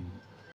alamin.